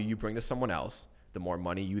value you bring to someone else, the more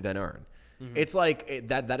money you then earn. Mm-hmm. It's like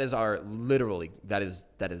that is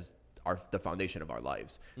the foundation of our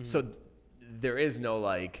lives. Mm-hmm. So there is no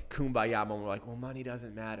like kumbaya moment where like, well, money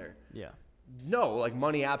doesn't matter. Yeah. No, like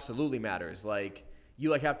money absolutely matters. Like you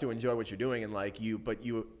like have to enjoy what you're doing and like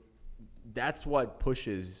that's what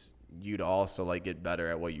pushes you to also like get better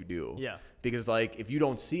at what you do. Yeah. Because like if you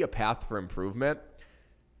don't see a path for improvement,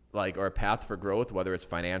 like or a path for growth, whether it's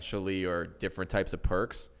financially or different types of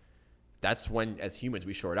perks, that's when as humans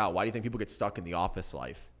we short out. Why do you think people get stuck in the office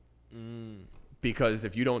life? Because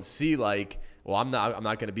if you don't see like, well, I'm not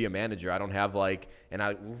going to be a manager. I don't have like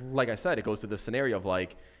I said, it goes to the scenario of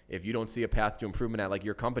like if you don't see a path to improvement at like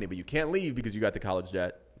your company, but you can't leave because you got the college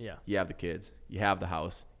debt. Yeah. You have the kids, you have the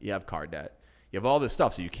house, you have car debt. You have all this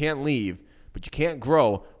stuff, so you can't leave, but you can't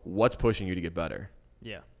grow. What's pushing you to get better?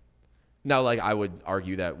 Yeah. Now, like, I would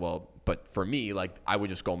argue that, well, but for me, like, I would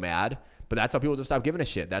just go mad. But that's how people just stop giving a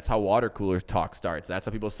shit. That's how water cooler talk starts. That's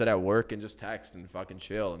how people sit at work and just text and fucking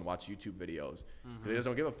chill and watch YouTube videos. Mm-hmm. They just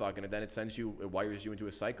don't give a fuck, and then it wires you into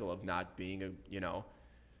a cycle of not being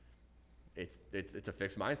it's a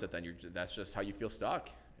fixed mindset. Then that's just how you feel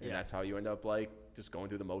stuck. And that's how you end up like just going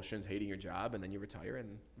through the motions, hating your job, and then you retire,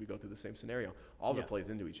 and we go through the same scenario. All of it plays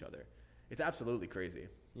into each other. It's absolutely crazy.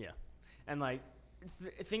 Yeah, and like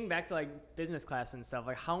thinking back to like business class and stuff,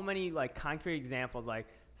 like how many like concrete examples, like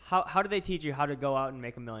how do they teach you how to go out and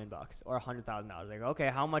make $1 million or $100,000? Like, okay,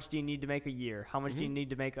 how much do you need to make a year? How much do you need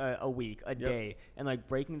to make a week, a day? And like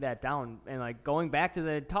breaking that down and like going back to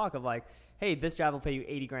the talk of like, hey, this job will pay you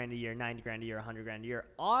 $80,000 a year, $90,000 a year, $100,000 a year.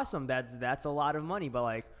 Awesome. That's a lot of money. But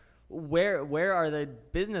like, where are the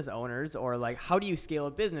business owners, or like, how do you scale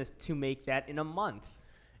a business to make that in a month?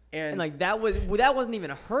 And like that wasn't even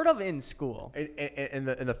heard of in school. And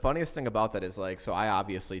the funniest thing about that is like, so I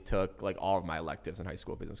obviously took like all of my electives in high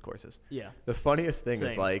school business courses. Yeah. The funniest thing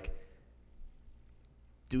is like,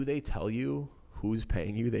 do they tell you who's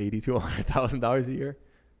paying you the $80,000 to $100,000 a year?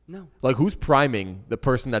 No. Like, who's priming the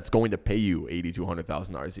person that's going to pay you $80,000 to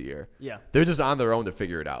 $100,000 a year? Yeah. They're just on their own to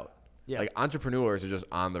figure it out. Yeah. Like entrepreneurs are just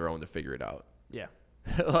on their own to figure it out. Yeah.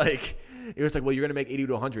 Like it was like, well, you're gonna make 80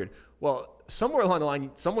 to 100. Well, somewhere along the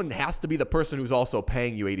line, someone has to be the person who's also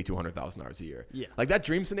paying you 80 to 100,000 dollars a year. Yeah. Like that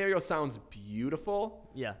dream scenario sounds beautiful.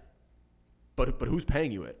 Yeah. But who's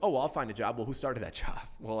paying you it? Oh, well, I'll find a job. Well, who started that job?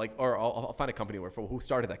 Well, like, or I'll find a company to work for. Well, who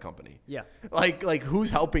started that company? Yeah. Like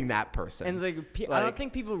who's helping that person? And it's like, I don't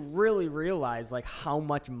think people really realize like how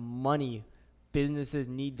much money businesses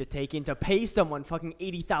need to take in to pay someone fucking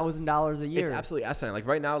 $80,000 a year. It's absolutely asinine. Like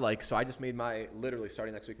right now, like, so I just made literally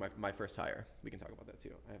starting next week, my first hire. We can talk about that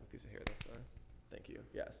too. I have a piece of hair that's, thank you.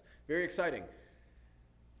 Yes. Very exciting.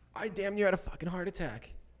 I damn near had a fucking heart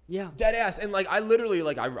attack. Yeah. Dead ass. And like, I literally,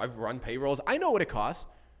 like, I've run payrolls. I know what it costs,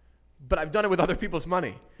 but I've done it with other people's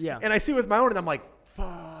money. Yeah. And I see it with my own and I'm like,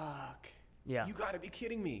 fuck. Yeah. You gotta be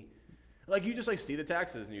kidding me. Like you just like see the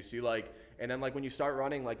taxes and you see like, and then like when you start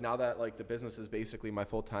running, like now that like the business is basically my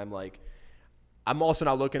full time, like I'm also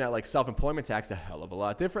now looking at like self-employment tax a hell of a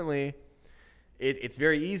lot differently. It's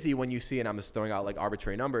very easy when you see, and I'm just throwing out like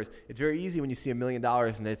arbitrary numbers. It's very easy when you see $1 million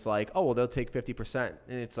and it's like, oh, well, they'll take 50%.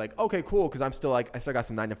 And it's like, okay, cool. Cause I'm still like, I still got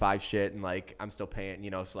some 9-to-5 shit and like, I'm still paying,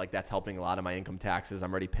 so like that's helping a lot of my income taxes. I'm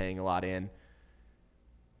already paying a lot in.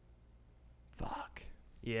 Fuck.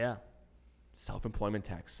 Yeah. Self-employment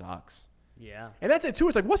tax sucks. Yeah. And that's it too.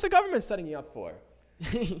 It's like, what's the government setting you up for?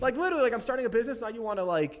 Like literally, like I'm starting a business now. You want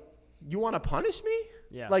to punish me?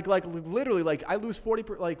 Yeah. Like literally, like I lose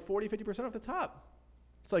 50% off the top.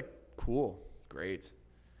 It's like, cool, great.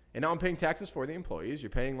 And now I'm paying taxes for the employees. You're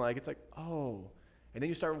paying like, it's like, oh. And then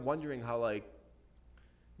you start wondering how like,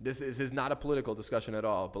 this is not a political discussion at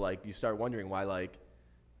all, but like you start wondering why like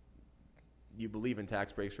you believe in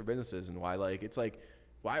tax breaks for businesses and why like, it's like,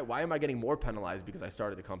 why am I getting more penalized because I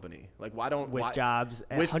started the company? Like, with jobs,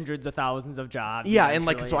 hundreds of thousands of jobs. Yeah, and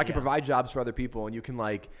like, so I can provide jobs for other people, and you can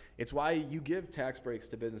like, it's why you give tax breaks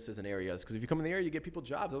to businesses in areas, because if you come in the area, you get people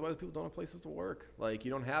jobs. Otherwise, people don't have places to work. Like,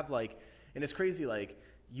 you don't have like, and it's crazy. Like,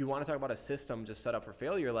 you want to talk about a system just set up for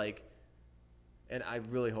failure, like, and I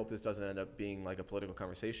really hope this doesn't end up being like a political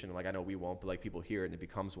conversation. Like, I know we won't, but like people hear it and it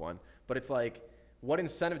becomes one. But it's like, what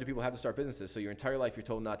incentive do people have to start businesses? So your entire life you're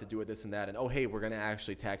told not to do it, this and that, and oh hey, we're gonna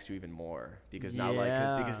actually tax you even more because now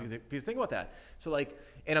because think about that. So like,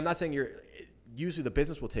 and I'm not saying usually the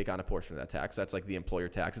business will take on a portion of that tax. That's like the employer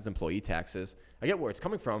taxes, employee taxes. I get where it's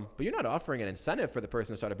coming from, but you're not offering an incentive for the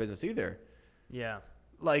person to start a business either. Yeah.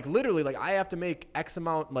 Like literally, like I have to make X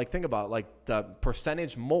amount. Like think about like the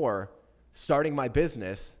percentage more starting my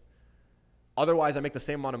business. Otherwise, I make the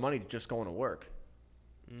same amount of money just going to work.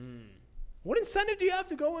 What incentive do you have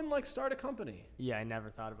to go and like start a company? Yeah, I never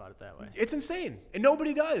thought about it that way. It's insane. And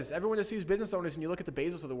nobody does. Everyone just sees business owners and you look at the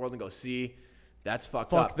Bezos of the world and go, see, that's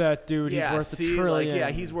fucked up. Fuck that dude. Yeah, he's worth $1 trillion. Like, yeah,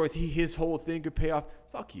 he's worth, his whole thing could pay off.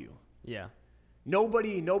 Fuck you. Yeah.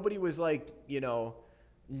 Nobody was like,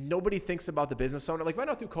 nobody thinks about the business owner. Like right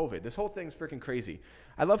now through COVID, this whole thing's freaking crazy.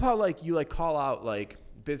 I love how like you like call out like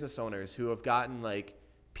business owners who have gotten like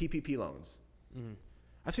PPP loans. Mm-hmm.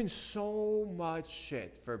 I've seen so much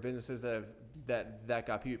shit for businesses that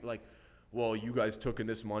got people like, well, you guys took in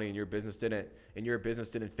this money and your business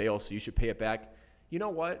didn't fail, so you should pay it back. You know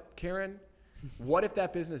what, Karen? What if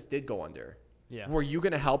that business did go under? Yeah. Were you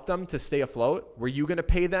going to help them to stay afloat? Were you going to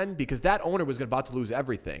pay then? Because that owner was about to lose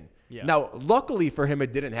everything. Yeah. Now, luckily for him,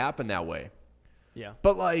 it didn't happen that way. Yeah.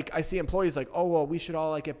 But like, I see employees like, oh, well, we should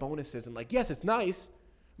all like get bonuses. And like, yes, it's nice.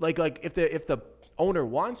 Like if the owner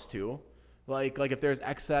wants to, like if there's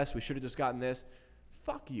excess, we should have just gotten this.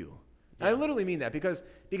 Fuck you. And I literally mean that because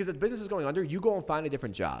if the business is going under, you go and find a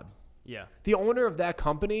different job. Yeah. The owner of that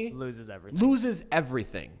company loses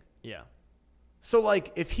everything. Yeah. So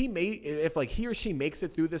like if he or she makes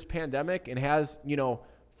it through this pandemic and has,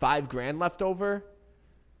 $5,000 left over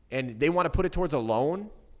and they want to put it towards a loan,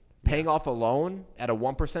 paying off a loan at a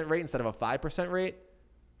 1% rate instead of a 5% rate,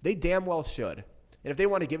 they damn well should. And if they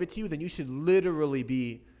want to give it to you, then you should literally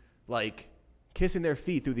be like kissing their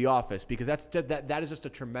feet through the office because that is just a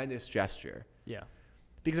tremendous gesture. Yeah.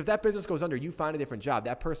 Because if that business goes under, you find a different job.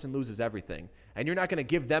 That person loses everything. And you're not going to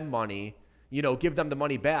give them money, give them the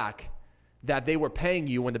money back that they were paying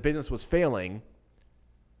you when the business was failing.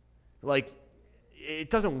 Like, it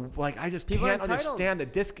doesn't, like, I just People can't understand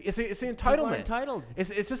the it's the entitlement. People are entitled.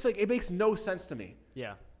 It's just like, it makes no sense to me.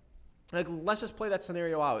 Yeah. Like, let's just play that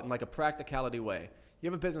scenario out in like a practicality way. You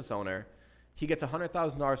have a business owner. He gets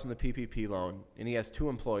 $100,000 from the PPP loan, and he has 2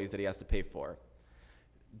 employees that he has to pay for.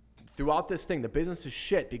 Throughout this thing, the business is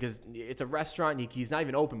shit because it's a restaurant. And he's not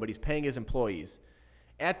even open, but he's paying his employees.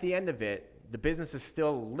 At the end of it, the business is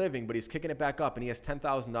still living, but he's kicking it back up, and he has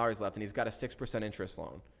 $10,000 left, and he's got a 6% interest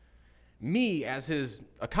loan. me as his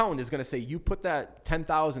accountant is going to say, you put that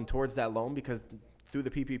 $10,000 towards that loan because through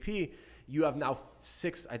the PPP, you have now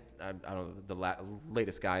I don't know the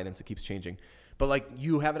latest guidance, it keeps changing, but like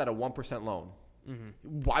you have it at a 1% loan.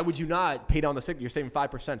 Mm-hmm. Why would you not pay down you're saving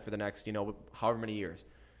 5% for the next, however many years.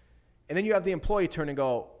 And then you have the employee turn and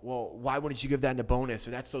go, well, why wouldn't you give that in a bonus?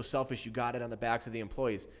 Or that's so selfish. You got it on the backs of the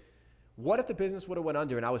employees. What if the business would have went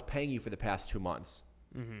under and I was paying you for the past 2 months?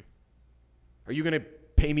 Mm-hmm. Are you going to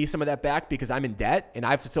pay me some of that back because I'm in debt and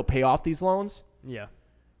I have to still pay off these loans? Yeah.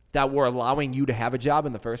 That were allowing you to have a job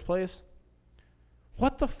in the first place?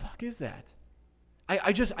 What the fuck is that?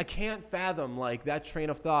 I can't fathom like that train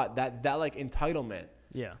of thought, that like entitlement.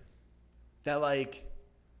 Yeah. That like,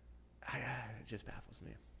 it just baffles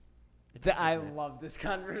me. I love this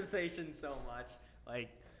conversation so much. Like,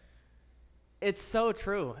 it's so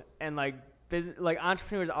true. And like,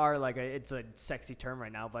 entrepreneurs are like it's a sexy term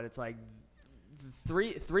right now, but it's like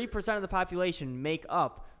 3% of the population make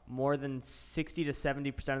up more than 60 to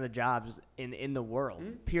 70% of the jobs in the world.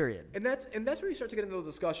 Mm-hmm. Period. And that's where you start to get into those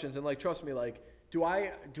discussions. And like, trust me, like, do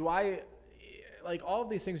I like all of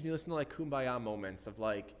these things when you listen to like kumbaya moments of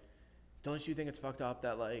like, don't you think it's fucked up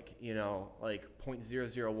that like, like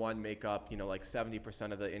 0.001 make up, like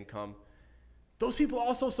 70% of the income? Those people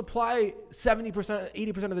also supply 70%,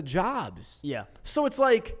 80% of the jobs. Yeah. So it's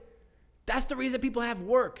like, that's the reason people have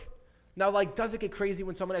work. Now, like, does it get crazy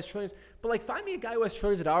when someone has trillions? But like, find me a guy who has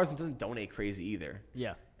trillions of dollars and doesn't donate crazy either.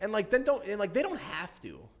 Yeah. And like, they don't have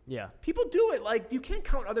to. Yeah. People do it. Like, you can't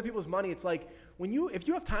count other people's money. It's like if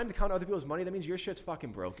you have time to count other people's money, that means your shit's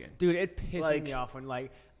fucking broken. Dude, it pisses me off when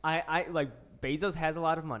like I like Bezos has a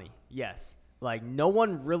lot of money. Yes. Like no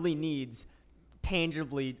one really needs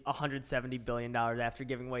tangibly $170 billion after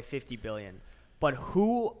giving away $50 billion. But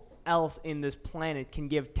who else in this planet can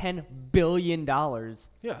give $10 billion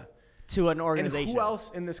to an organization? And who else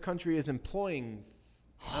in this country is employing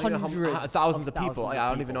thousands of people? I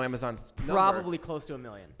don't even know Amazon's probably number. Close to 1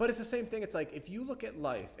 million. But it's the same thing. It's like if you look at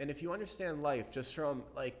life and if you understand life just from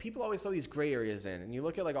like people always throw these gray areas in, and you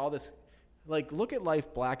look at like all this, like look at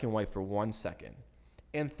life black and white for 1 second,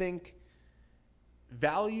 and think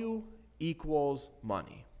value equals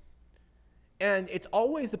money. And it's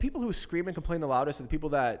always the people who scream and complain the loudest are the people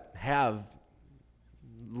that have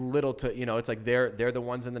little to, it's like they're the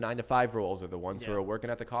ones in the 9-to-5 roles, or the ones who are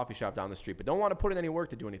working at the coffee shop down the street, but don't want to put in any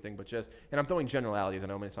work to do anything, but just, and I'm throwing generalities, I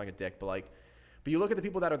know I'm going to sound like a dick, but you look at the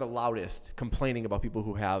people that are the loudest complaining about people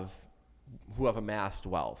who have amassed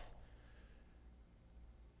wealth.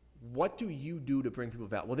 What do you do to bring people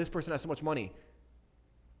value? Well, this person has so much money.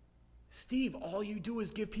 Steve, all you do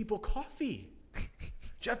is give people coffee.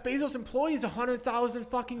 Jeff Bezos employs 100,000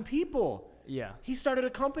 fucking people. Yeah. He started a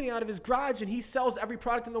company out of his garage and he sells every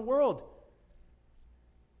product in the world.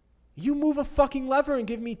 You move a fucking lever and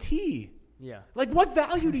give me tea. Yeah. Like, what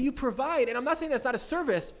value do you provide? And I'm not saying that's not a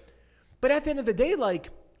service, but at the end of the day, like,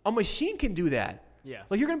 a machine can do that. Yeah.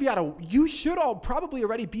 Like, you should all probably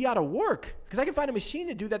already be out of work, because I can find a machine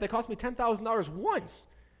to do that cost me $10,000 once.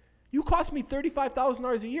 You cost me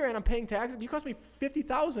 $35,000 a year and I'm paying taxes. You cost me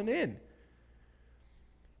 $50,000 in.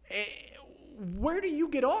 Where do you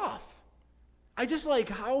get off? I just like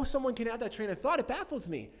how someone can have that train of thought. It baffles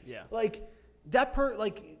me. Yeah. Like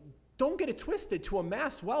don't get it twisted. To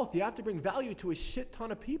amass wealth, you have to bring value to a shit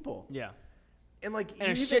ton of people. Yeah. And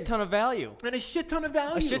a shit ton of value. And a shit ton of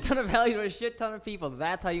value. A shit ton of value to a shit ton of people.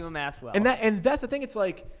 That's how you amass wealth. And that's the thing. It's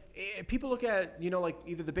like people look at, like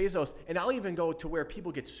either the Bezos, and I'll even go to where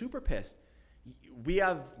people get super pissed. We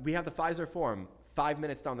have the Pfizer Forum 5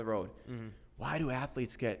 minutes down the road. Mm-hmm. Why do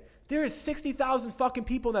athletes there is 60,000 fucking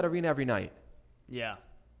people in that arena every night. Yeah.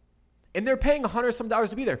 And they're paying $100 some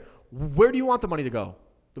to be there. Where do you want the money to go?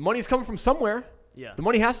 The money's coming from somewhere. Yeah. The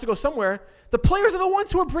money has to go somewhere. The players are the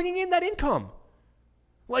ones who are bringing in that income.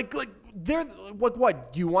 Like they're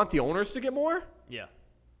what? Do you want the owners to get more? Yeah.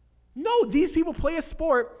 No, these people play a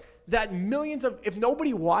sport that millions of, if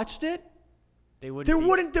nobody watched it, there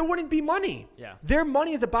wouldn't be money. Yeah. Their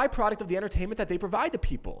money is a byproduct of the entertainment that they provide to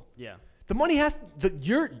people. Yeah. The money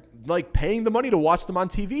you're like paying the money to watch them on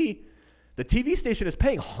TV. The TV station is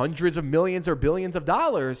paying hundreds of millions or billions of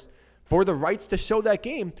dollars for the rights to show that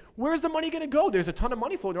game. Where's the money going to go? There's a ton of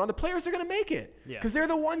money floating around. The players are going to make it because they're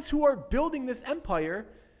the ones who are building this empire.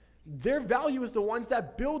 Their value is the ones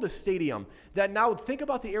that build a stadium. That now think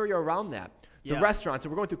about the area around that. The restaurants,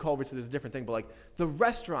 and we're going through COVID, so there's a different thing, but like the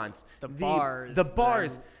restaurants, the bars,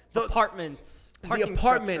 the apartments,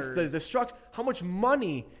 the structure, how much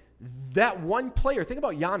money that one player, think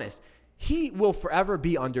about Giannis, he will forever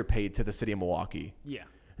be underpaid to the city of Milwaukee. Yeah.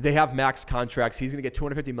 They have max contracts. He's going to get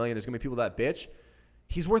 $250 million. There's going to be people that bitch.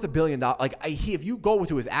 he's worth $1 billion. Like if you go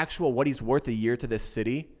to his actual what he's worth a year to this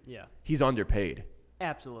city, Yeah. he's underpaid.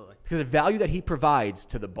 Absolutely. Because the value that he provides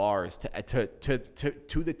to the bars, to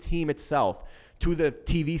the team itself, to the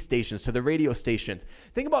TV stations, to the radio stations.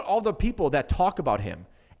 Think about all the people that talk about him.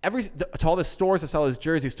 To all the stores that sell his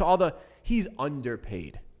jerseys, he's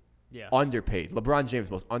underpaid. Yeah. Underpaid. LeBron James,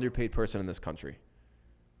 most underpaid person in this country.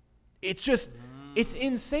 It's just, it's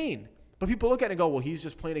insane. But people look at it and go, well, he's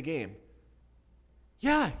just playing a game.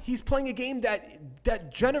 Yeah, he's playing a game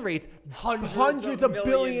that generates hundreds of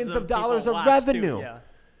billions of dollars of revenue. Yeah.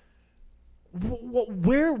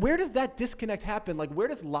 Where does that disconnect happen? Like, where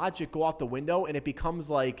does logic go out the window and it becomes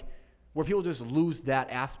like where people just lose that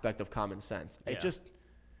aspect of common sense? Yeah. It just,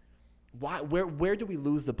 where do we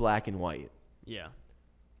lose the black and white? Yeah.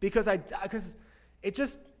 Because it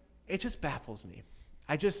just baffles me.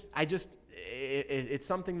 It's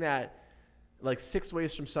something that, like, 6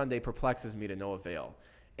 ways from Sunday perplexes me to no avail.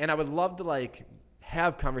 And I would love to, like,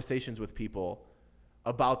 have conversations with people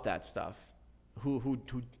about that stuff who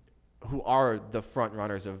are the front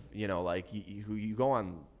runners of, you know, like, who you go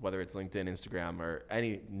on, whether it's LinkedIn, Instagram, or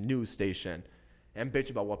any news station, and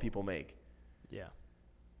bitch about what people make. Yeah.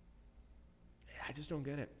 I just don't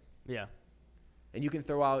get it. Yeah. And you can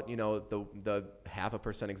throw out, you know, the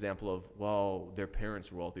 0.5% example of, well, their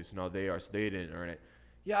parents were wealthy, so now they are, so they didn't earn it.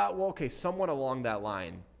 Yeah, well, okay, someone along that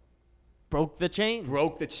line broke the chain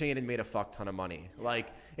and made a fuck ton of money. Like,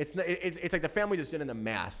 it's like the family just did it in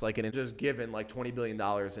mass, like, and it just given like $20 billion,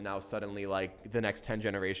 and now suddenly, like, the next 10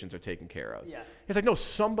 generations are taken care of. Yeah. It's like, no,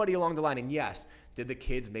 somebody along the line. And yes, did the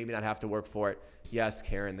kids maybe not have to work for it? Yes,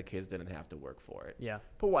 Karen, the kids didn't have to work for it. Yeah.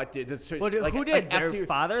 But what did? But who did? Their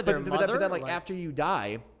father, their mother? But then, like, after you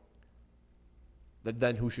die,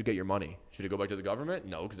 then who should get your money? Should it go back to the government?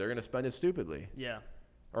 No, because they're going to spend it stupidly. Yeah.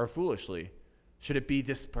 Or foolishly. Should it be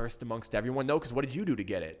dispersed amongst everyone? No, because what did you do to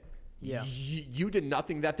get it? Yeah. You did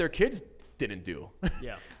nothing that their kids didn't do.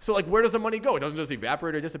 Yeah. So, like, where does the money go? It doesn't just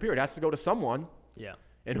evaporate or disappear. It has to go to someone. Yeah.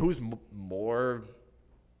 And who's more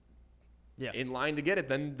Yeah. in line to get it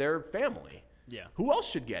than their family? Yeah. Who else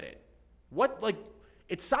should get it? What, like,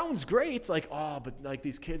 it sounds great. It's like, oh, but, like,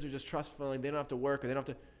 these kids are just trustful and they don't have to work, or they don't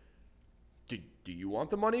have to. Do you want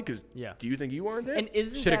the money? Because do you think you earned it?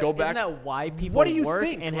 And should it go back? Isn't that why people What do you work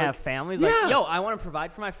think? and Like, have families? yeah. Like, yo, I want to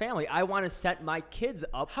provide for my family. I want to set my kids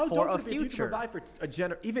up How for dope a would it be if you future. could provide for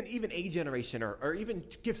even a generation, or even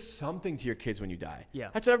give something to your kids when you die? Yeah.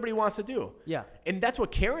 That's what everybody wants to do. Yeah. And that's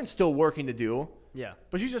what Karen's still working to do. Yeah.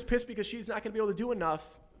 But she's just pissed because she's not going to be able to do enough,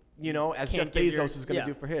 you know, as Can't Jeff give Bezos is going to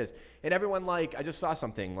do for his. And everyone, like, I just saw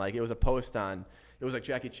something, like, it was a post on, it was like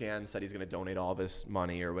Jackie Chan said he's going to donate all of his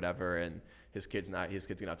money or whatever, and his kid's going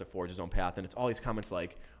to have to forge his own path. And it's all these comments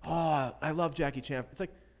like, oh, I love Jackie Chan. It's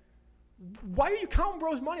like, why are you counting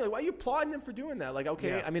bro's money? Like, why are you applauding him for doing that? Like,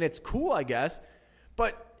 okay, Yeah. I mean, it's cool, I guess,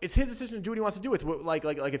 but it's his decision to do what he wants to do with. Like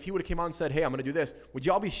if he would have came out and said, hey, I'm going to do this, would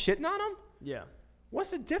y'all be shitting on him? Yeah.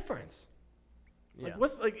 What's the difference? Yeah.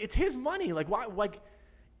 Like, it's his money. Like, why? Like,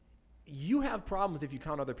 you have problems if you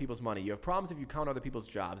count other people's money. You have problems if you count other people's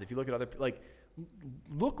jobs. If you look at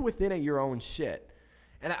look within at your own shit.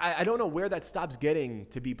 And I don't know where that stops getting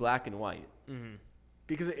to be black and white. Mm-hmm.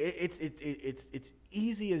 Because it's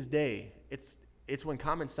easy as day. It's when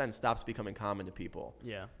common sense stops becoming common to people.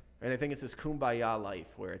 Yeah. And I think it's this kumbaya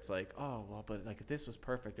life where it's like, oh, well, but, like, if this was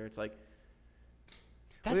perfect, or it's like,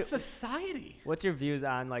 that's society. What's your views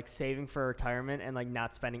on, like, saving for retirement and, like,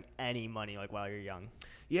 not spending any money, like, while you're young?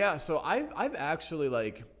 Yeah, so I've actually,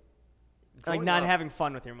 like not having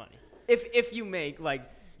fun with your money. If you make, like,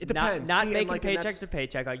 it depends. Not See, making like, paycheck to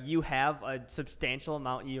paycheck, like, you have a substantial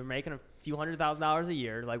amount. You're making a few $100,000 a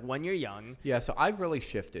year, like, when you're young. Yeah, so I've really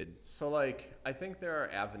shifted. So, like, I think there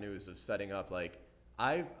are avenues of setting up, like,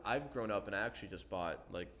 I've grown up and I actually just bought,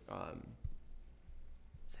 like,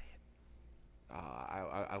 say it.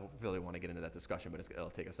 I really want to get into that discussion, but it'll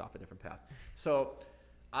take us off a different path. So,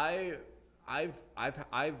 I'm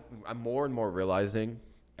more and more realizing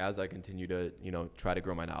as I continue to, you know, try to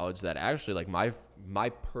grow my knowledge that actually, like, my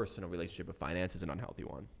personal relationship with finance is an unhealthy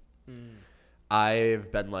one.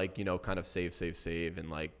 I've been, like, you know, kind of save and,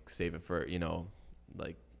 like, save it for, you know,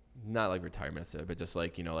 like, not like retirement necessarily, but just,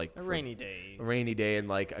 like, you know, like A rainy day, and,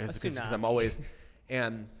 like, because I'm always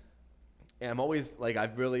and I'm always, like,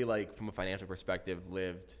 I've really, like, from a financial perspective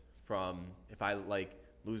lived from, if I, like,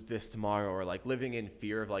 lose this tomorrow, or, like, living in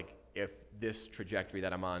fear of, like, if this trajectory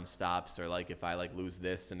that I'm on stops, or, like, if I, like, lose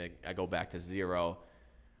this and I go back to zero,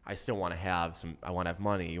 I still want to have I want to have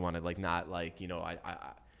money. You want to, like, not, like, you know,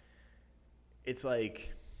 it's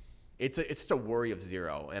like, it's just a worry of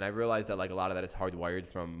zero. And I realized that, like, a lot of that is hardwired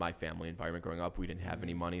from my family environment growing up. We didn't have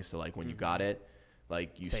any money. So, like, when you got it,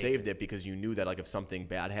 Like you saved it because you knew that like if something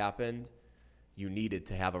bad happened, you needed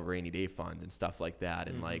to have a rainy day fund and stuff like that.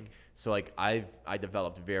 And like, so like I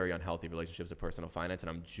developed very unhealthy relationships with personal finance, and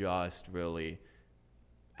I'm just really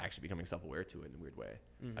actually becoming self-aware to it in a weird way.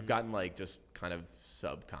 I've gotten like just kind of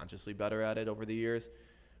subconsciously better at it over the years,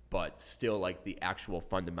 but still like the actual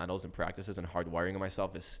fundamentals and practices and hardwiring of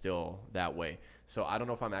myself is still that way. So I don't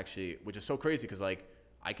know if I'm actually, which is so crazy because like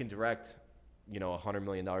I can direct, you know, $100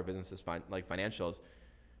 million businesses, like financials.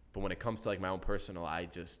 But when it comes to like my own personal, I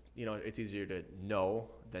just, you know, it's easier to know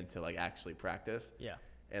than to like actually practice. Yeah.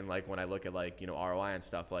 And like when I look at like, you know, ROI and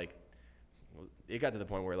stuff, like it got to the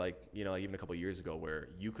point where like, you know, like even a couple of years ago where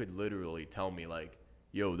you could literally tell me like,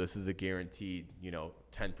 yo, this is a guaranteed, you know,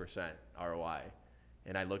 10% ROI.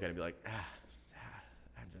 And I look at it and be like,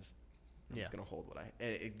 I'm just going to hold what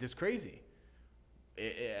it's just crazy.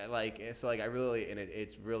 So like I really, and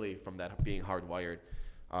it's really from that being hardwired,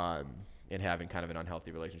 and having kind of an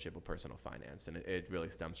unhealthy relationship with personal finance. And it really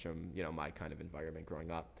stems from, you know, my kind of environment growing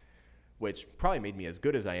up, which probably made me as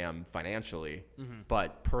good as I am financially,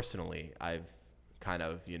 but personally I've kind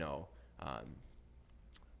of, you know,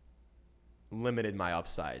 limited my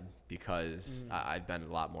upside because I've been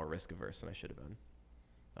a lot more risk averse than I should have been,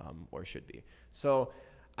 or should be. So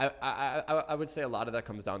I would say a lot of that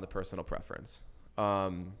comes down to personal preference.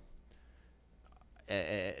 And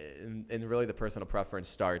really the personal preference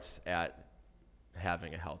starts at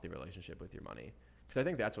having a healthy relationship with your money. Because I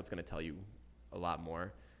think that's what's going to tell you a lot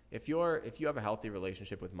more. If you have a healthy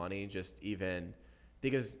relationship with money, just even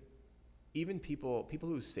because even people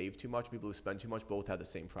who save too much, people who spend too much, both have the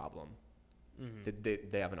same problem.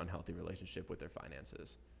 They have an unhealthy relationship with their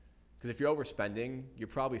finances. Because if you're overspending, you're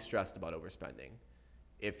probably stressed about overspending.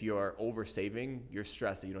 If you're oversaving, you're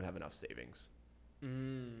stressed that you don't have enough savings.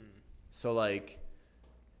 So like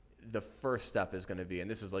the first step is going to be,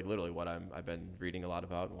 and this is like literally what I've been reading a lot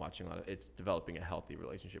about and watching a lot of, it's developing a healthy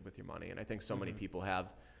relationship with your money. And I think so many people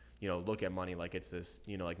have, you know, look at money like it's this,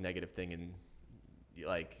 you know, like negative thing, and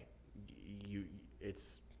like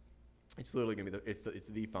it's literally going to be it's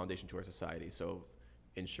the foundation to our society. So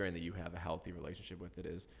ensuring that you have a healthy relationship with it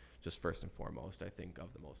is just first and foremost, I think,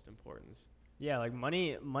 of the most importance. Yeah, like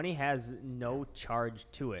money has no charge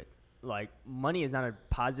to it. Like money is not a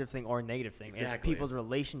positive thing or a negative thing. Exactly. It's people's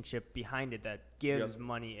relationship behind it that gives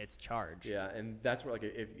money its charge. Yeah, and that's where like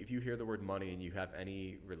if you hear the word money and you have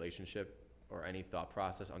any relationship or any thought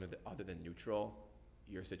process other than neutral,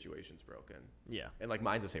 your situation's broken. Yeah. And like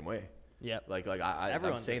mine's the same way. Yeah. Like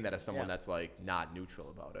I'm saying that as someone that's like not neutral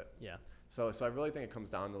about it. Yeah. So I really think it comes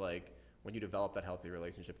down to like when you develop that healthy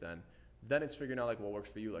relationship, then it's figuring out like what works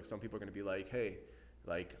for you. Like some people are going to be like, hey,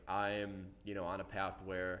 like I'm, you know, on a path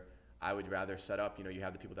where I would rather set up, you know, you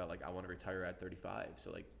have the people that like, I want to retire at 35.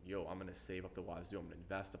 So like, yo, I'm going to save up the wazoo. I'm going to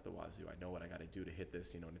invest up the wazoo. I know what I got to do to hit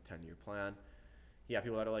this, you know, in a 10-year plan. Yeah.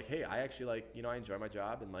 People that are like, hey, I actually like, you know, I enjoy my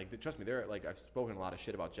job. And like, trust me, they're like, I've spoken a lot of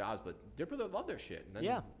shit about jobs, but they're people that love their shit. And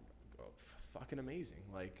then fucking amazing.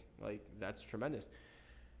 Like that's tremendous.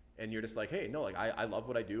 And you're just like, hey, no, like I love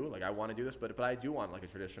what I do. Like I want to do this, but I do want like a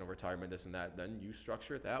traditional retirement, this and that. Then you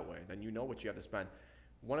structure it that way. Then you know what you have to spend.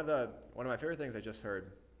 One of my favorite things I just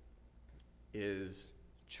heard is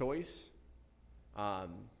choice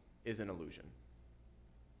is an illusion.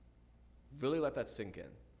 Really let that sink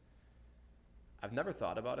in. I've never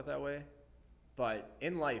thought about it that way, but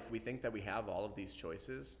in life we think that we have all of these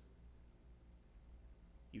choices.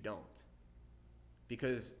 You don't.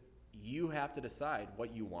 Because you have to decide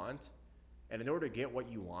what you want, and in order to get what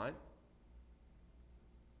you want,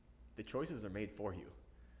 the choices are made for you.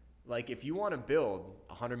 Like if you want to build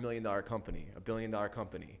a $100 million company, a $1 billion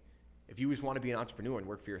company, if you just want to be an entrepreneur and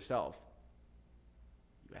work for yourself,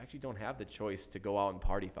 you actually don't have the choice to go out and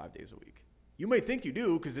party 5 days a week. You may think you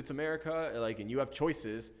do because it's America, like, and you have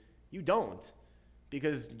choices. You don't,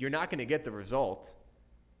 because you're not going to get the result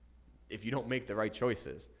if you don't make the right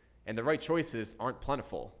choices. And the right choices aren't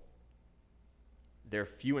plentiful. They're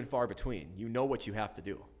few and far between. You know what you have to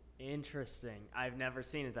do. Interesting. I've never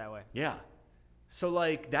seen it that way. Yeah. So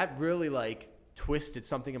like that really like twisted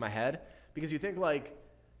something in my head, because you think like,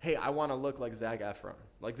 hey, I want to look like Zac Efron.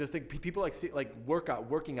 Like this thing, people like see, like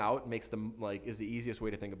working out makes them like is the easiest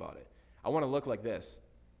way to think about it. I want to look like this.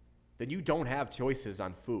 Then you don't have choices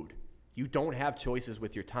on food. You don't have choices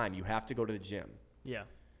with your time. You have to go to the gym. Yeah.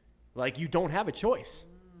 Like you don't have a choice.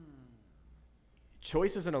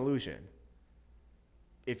 Choice is an illusion.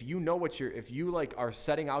 If you know if you like are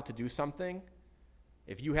setting out to do something,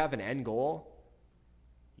 if you have an end goal,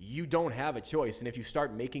 you don't have a choice. And if you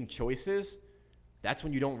start making choices, that's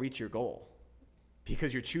when you don't reach your goal,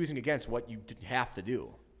 because you're choosing against what you have to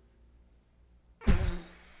do.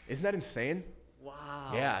 Isn't that insane?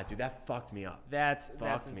 Wow. Yeah, dude, that fucked me up. That's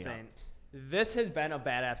Fucked me insane. This has been a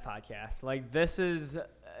badass podcast. Like, this is,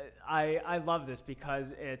 I love this because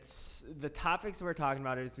it's the topics we're talking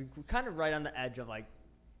about. It's kind of right on the edge of like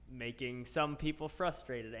making some people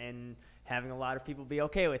frustrated and having a lot of people be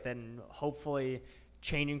okay with it, and hopefully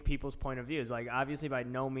changing people's point of views. Like, obviously, by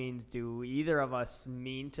no means do either of us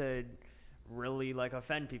mean to really like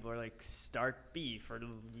offend people or like start beef or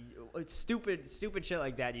stupid shit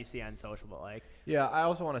like that you see on social. But like, Yeah, I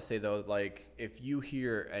also want to say though, like, if you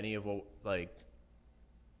hear any of what, like,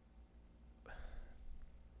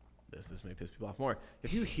 this may piss people off more.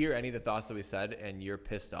 If you hear any of the thoughts that we said and you're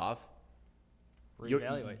pissed off,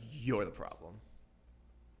 reevaluate. you're the problem.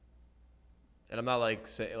 And I'm not like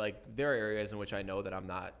say like there are areas in which I know that I'm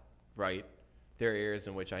not right. There are areas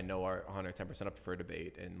in which I know are 110% up for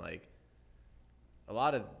debate, and like a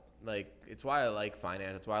lot of like it's why I like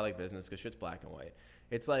finance. It's why I like business, because shit's black and white.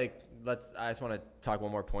 It's like I just want to talk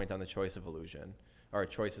one more point on the choice of illusion, or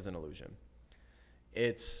choice is an illusion.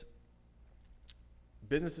 It's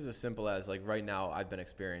business is as simple as like right now I've been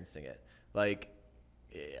experiencing it. Like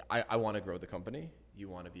I want to grow the company. You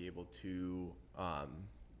want to be able to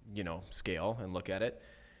scale and look at it.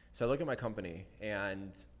 So I look at my company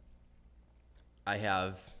and I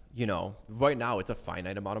have, right now it's a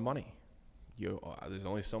finite amount of money. There's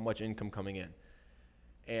only so much income coming in.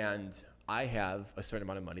 And I have a certain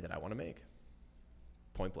amount of money that I want to make.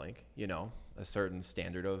 Point blank, a certain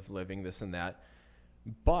standard of living, this and that.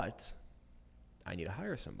 But I need to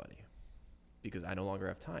hire somebody because I no longer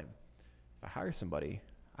have time. If I hire somebody,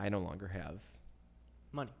 I no longer have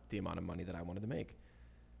money, the amount of money that I wanted to make.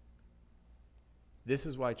 This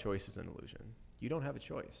is why choice is an illusion. You don't have a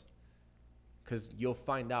choice because you'll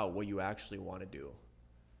find out what you actually want to do.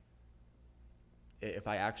 If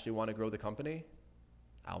I actually want to grow the company,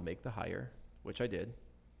 I'll make the hire, which I did,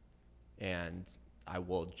 and I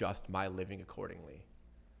will adjust my living accordingly.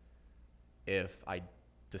 If I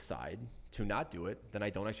decide to not do it, then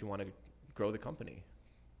I don't actually want to grow the company,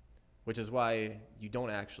 which is why you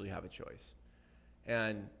don't actually have a choice.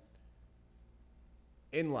 And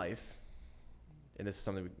in life, and this is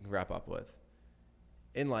something we can wrap up with,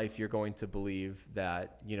 in life, you're going to believe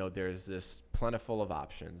that, there's this plentiful of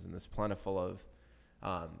options and this plentiful of,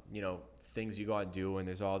 things you go out and do. And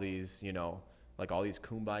there's all these, like all these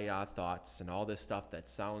kumbaya thoughts and all this stuff that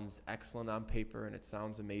sounds excellent on paper and it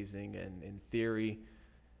sounds amazing. And in theory,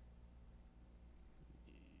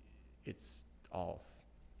 it's all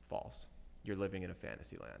false. You're living in a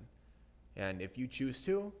fantasy land. And if you choose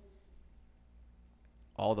to,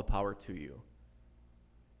 all the power to you.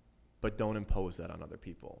 But don't impose that on other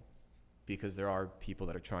people, because there are people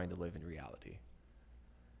that are trying to live in reality.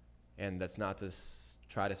 And that's not to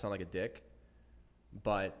try to sound like a dick,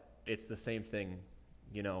 but it's the same thing.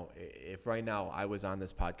 If right now I was on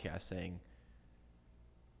this podcast saying,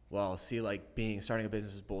 well, see, like starting a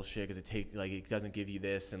business is bullshit because it doesn't give you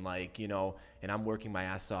this, and and I'm working my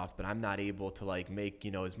ass off, but I'm not able to make,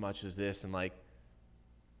 as much as this, and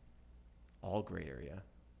all gray area,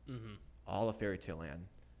 all a fairy tale land.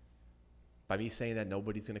 By me saying that,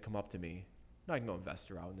 nobody's going to come up to me. No, I can go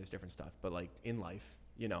investor out and there's different stuff, but in life,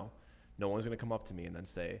 no one's going to come up to me and then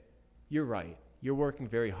say, you're right. You're working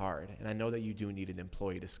very hard. And I know that you do need an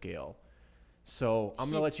employee to scale. So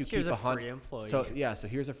I'm going to let you keep a free employee. So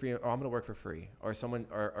here's a free, or I'm going to work for free, or someone's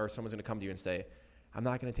going to come to you and say, I'm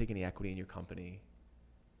not going to take any equity in your company.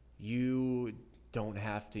 You don't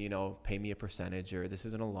have to, pay me a percentage, or this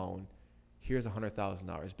isn't a loan. Here's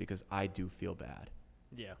 $100,000 because I do feel bad.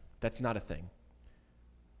 Yeah. That's not a thing.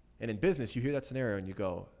 And in business, you hear that scenario and you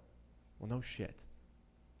go, well, no shit.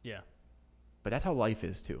 Yeah. But that's how life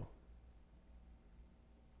is too.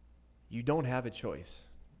 You don't have a choice.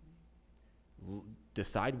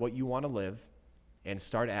 Decide what you want to live and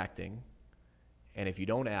start acting. And if you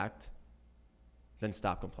don't act, then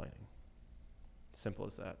stop complaining. Simple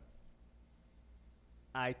as that.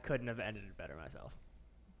 I couldn't have ended it better myself.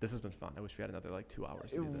 This has been fun. I wish we had another 2 hours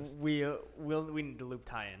to do this. We need to loop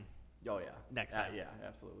tie in. Oh yeah. Next time. Yeah,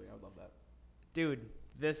 absolutely. I would love that. Dude,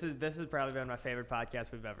 this has probably been my favorite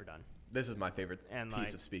podcast we've ever done. This is my favorite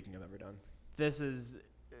piece of speaking I've ever done.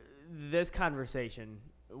 This conversation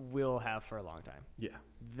we'll have for a long time. Yeah.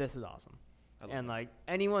 This is awesome. And that.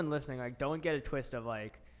 Anyone listening, don't get a twist of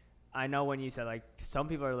I know when you said some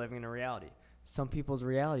people are living in a reality. Some people's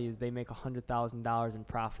reality is they make $100,000 in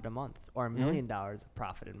profit a month or $1 million of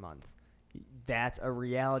profit a month. That's a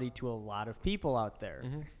reality to a lot of people out there.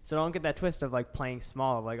 Mm-hmm. So don't get that twist of playing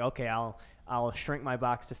small of okay, I'll shrink my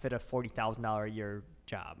box to fit a $40,000 a year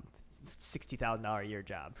job, $60,000 a year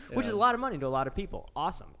job, which is a lot of money to a lot of people.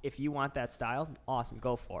 Awesome. If you want that style, awesome,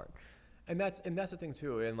 go for it. And that's the thing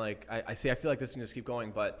too. And like I feel like this can just keep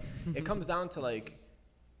going, but it comes down to like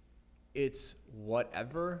it's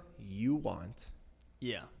whatever you want.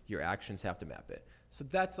 Yeah. Your actions have to map it. So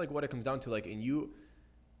that's like what it comes down to. Like, and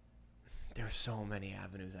there's so many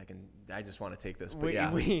avenues I just want to take this, but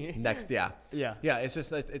next. Yeah. It's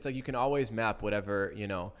just, it's like, you can always map whatever,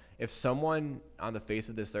 if someone on the face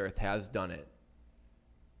of this earth has done it,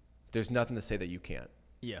 there's nothing to say that you can't.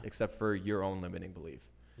 Yeah. Except for your own limiting belief.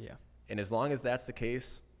 Yeah. And as long as that's the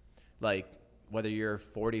case, like whether you're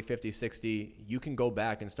 40, 50, 60, you can go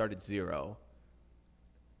back and start at zero,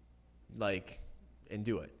 like, and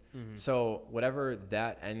do it. Mm-hmm. So whatever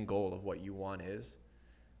that end goal of what you want is,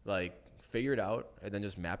 like, figure it out and then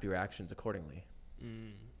just map your actions accordingly.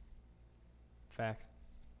 Facts.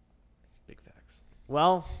 Big facts.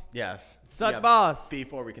 Well, yes. Suck boss.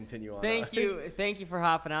 Before we continue on. Thank you for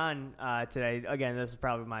hopping on today. Again, this is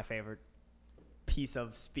probably my favorite piece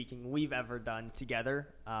of speaking we've ever done together.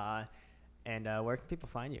 And where can people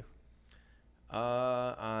find you?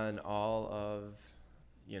 On all of,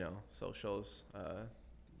 socials,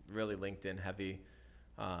 really LinkedIn heavy.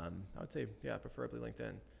 I would say, preferably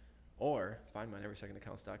LinkedIn. Or find me on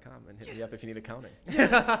everysecondaccounts.com and hit me up if you need accounting.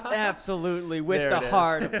 Yes, absolutely. With the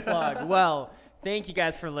hard plug. Well, thank you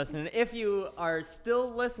guys for listening. If you are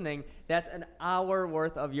still listening, that's an hour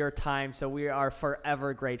worth of your time. So we are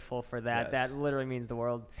forever grateful for that. Yes. That literally means the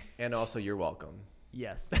world. And also, you're welcome.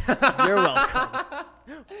 Yes. You're welcome.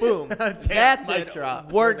 Boom. That's it.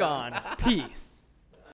 Drop. We're gone. Peace.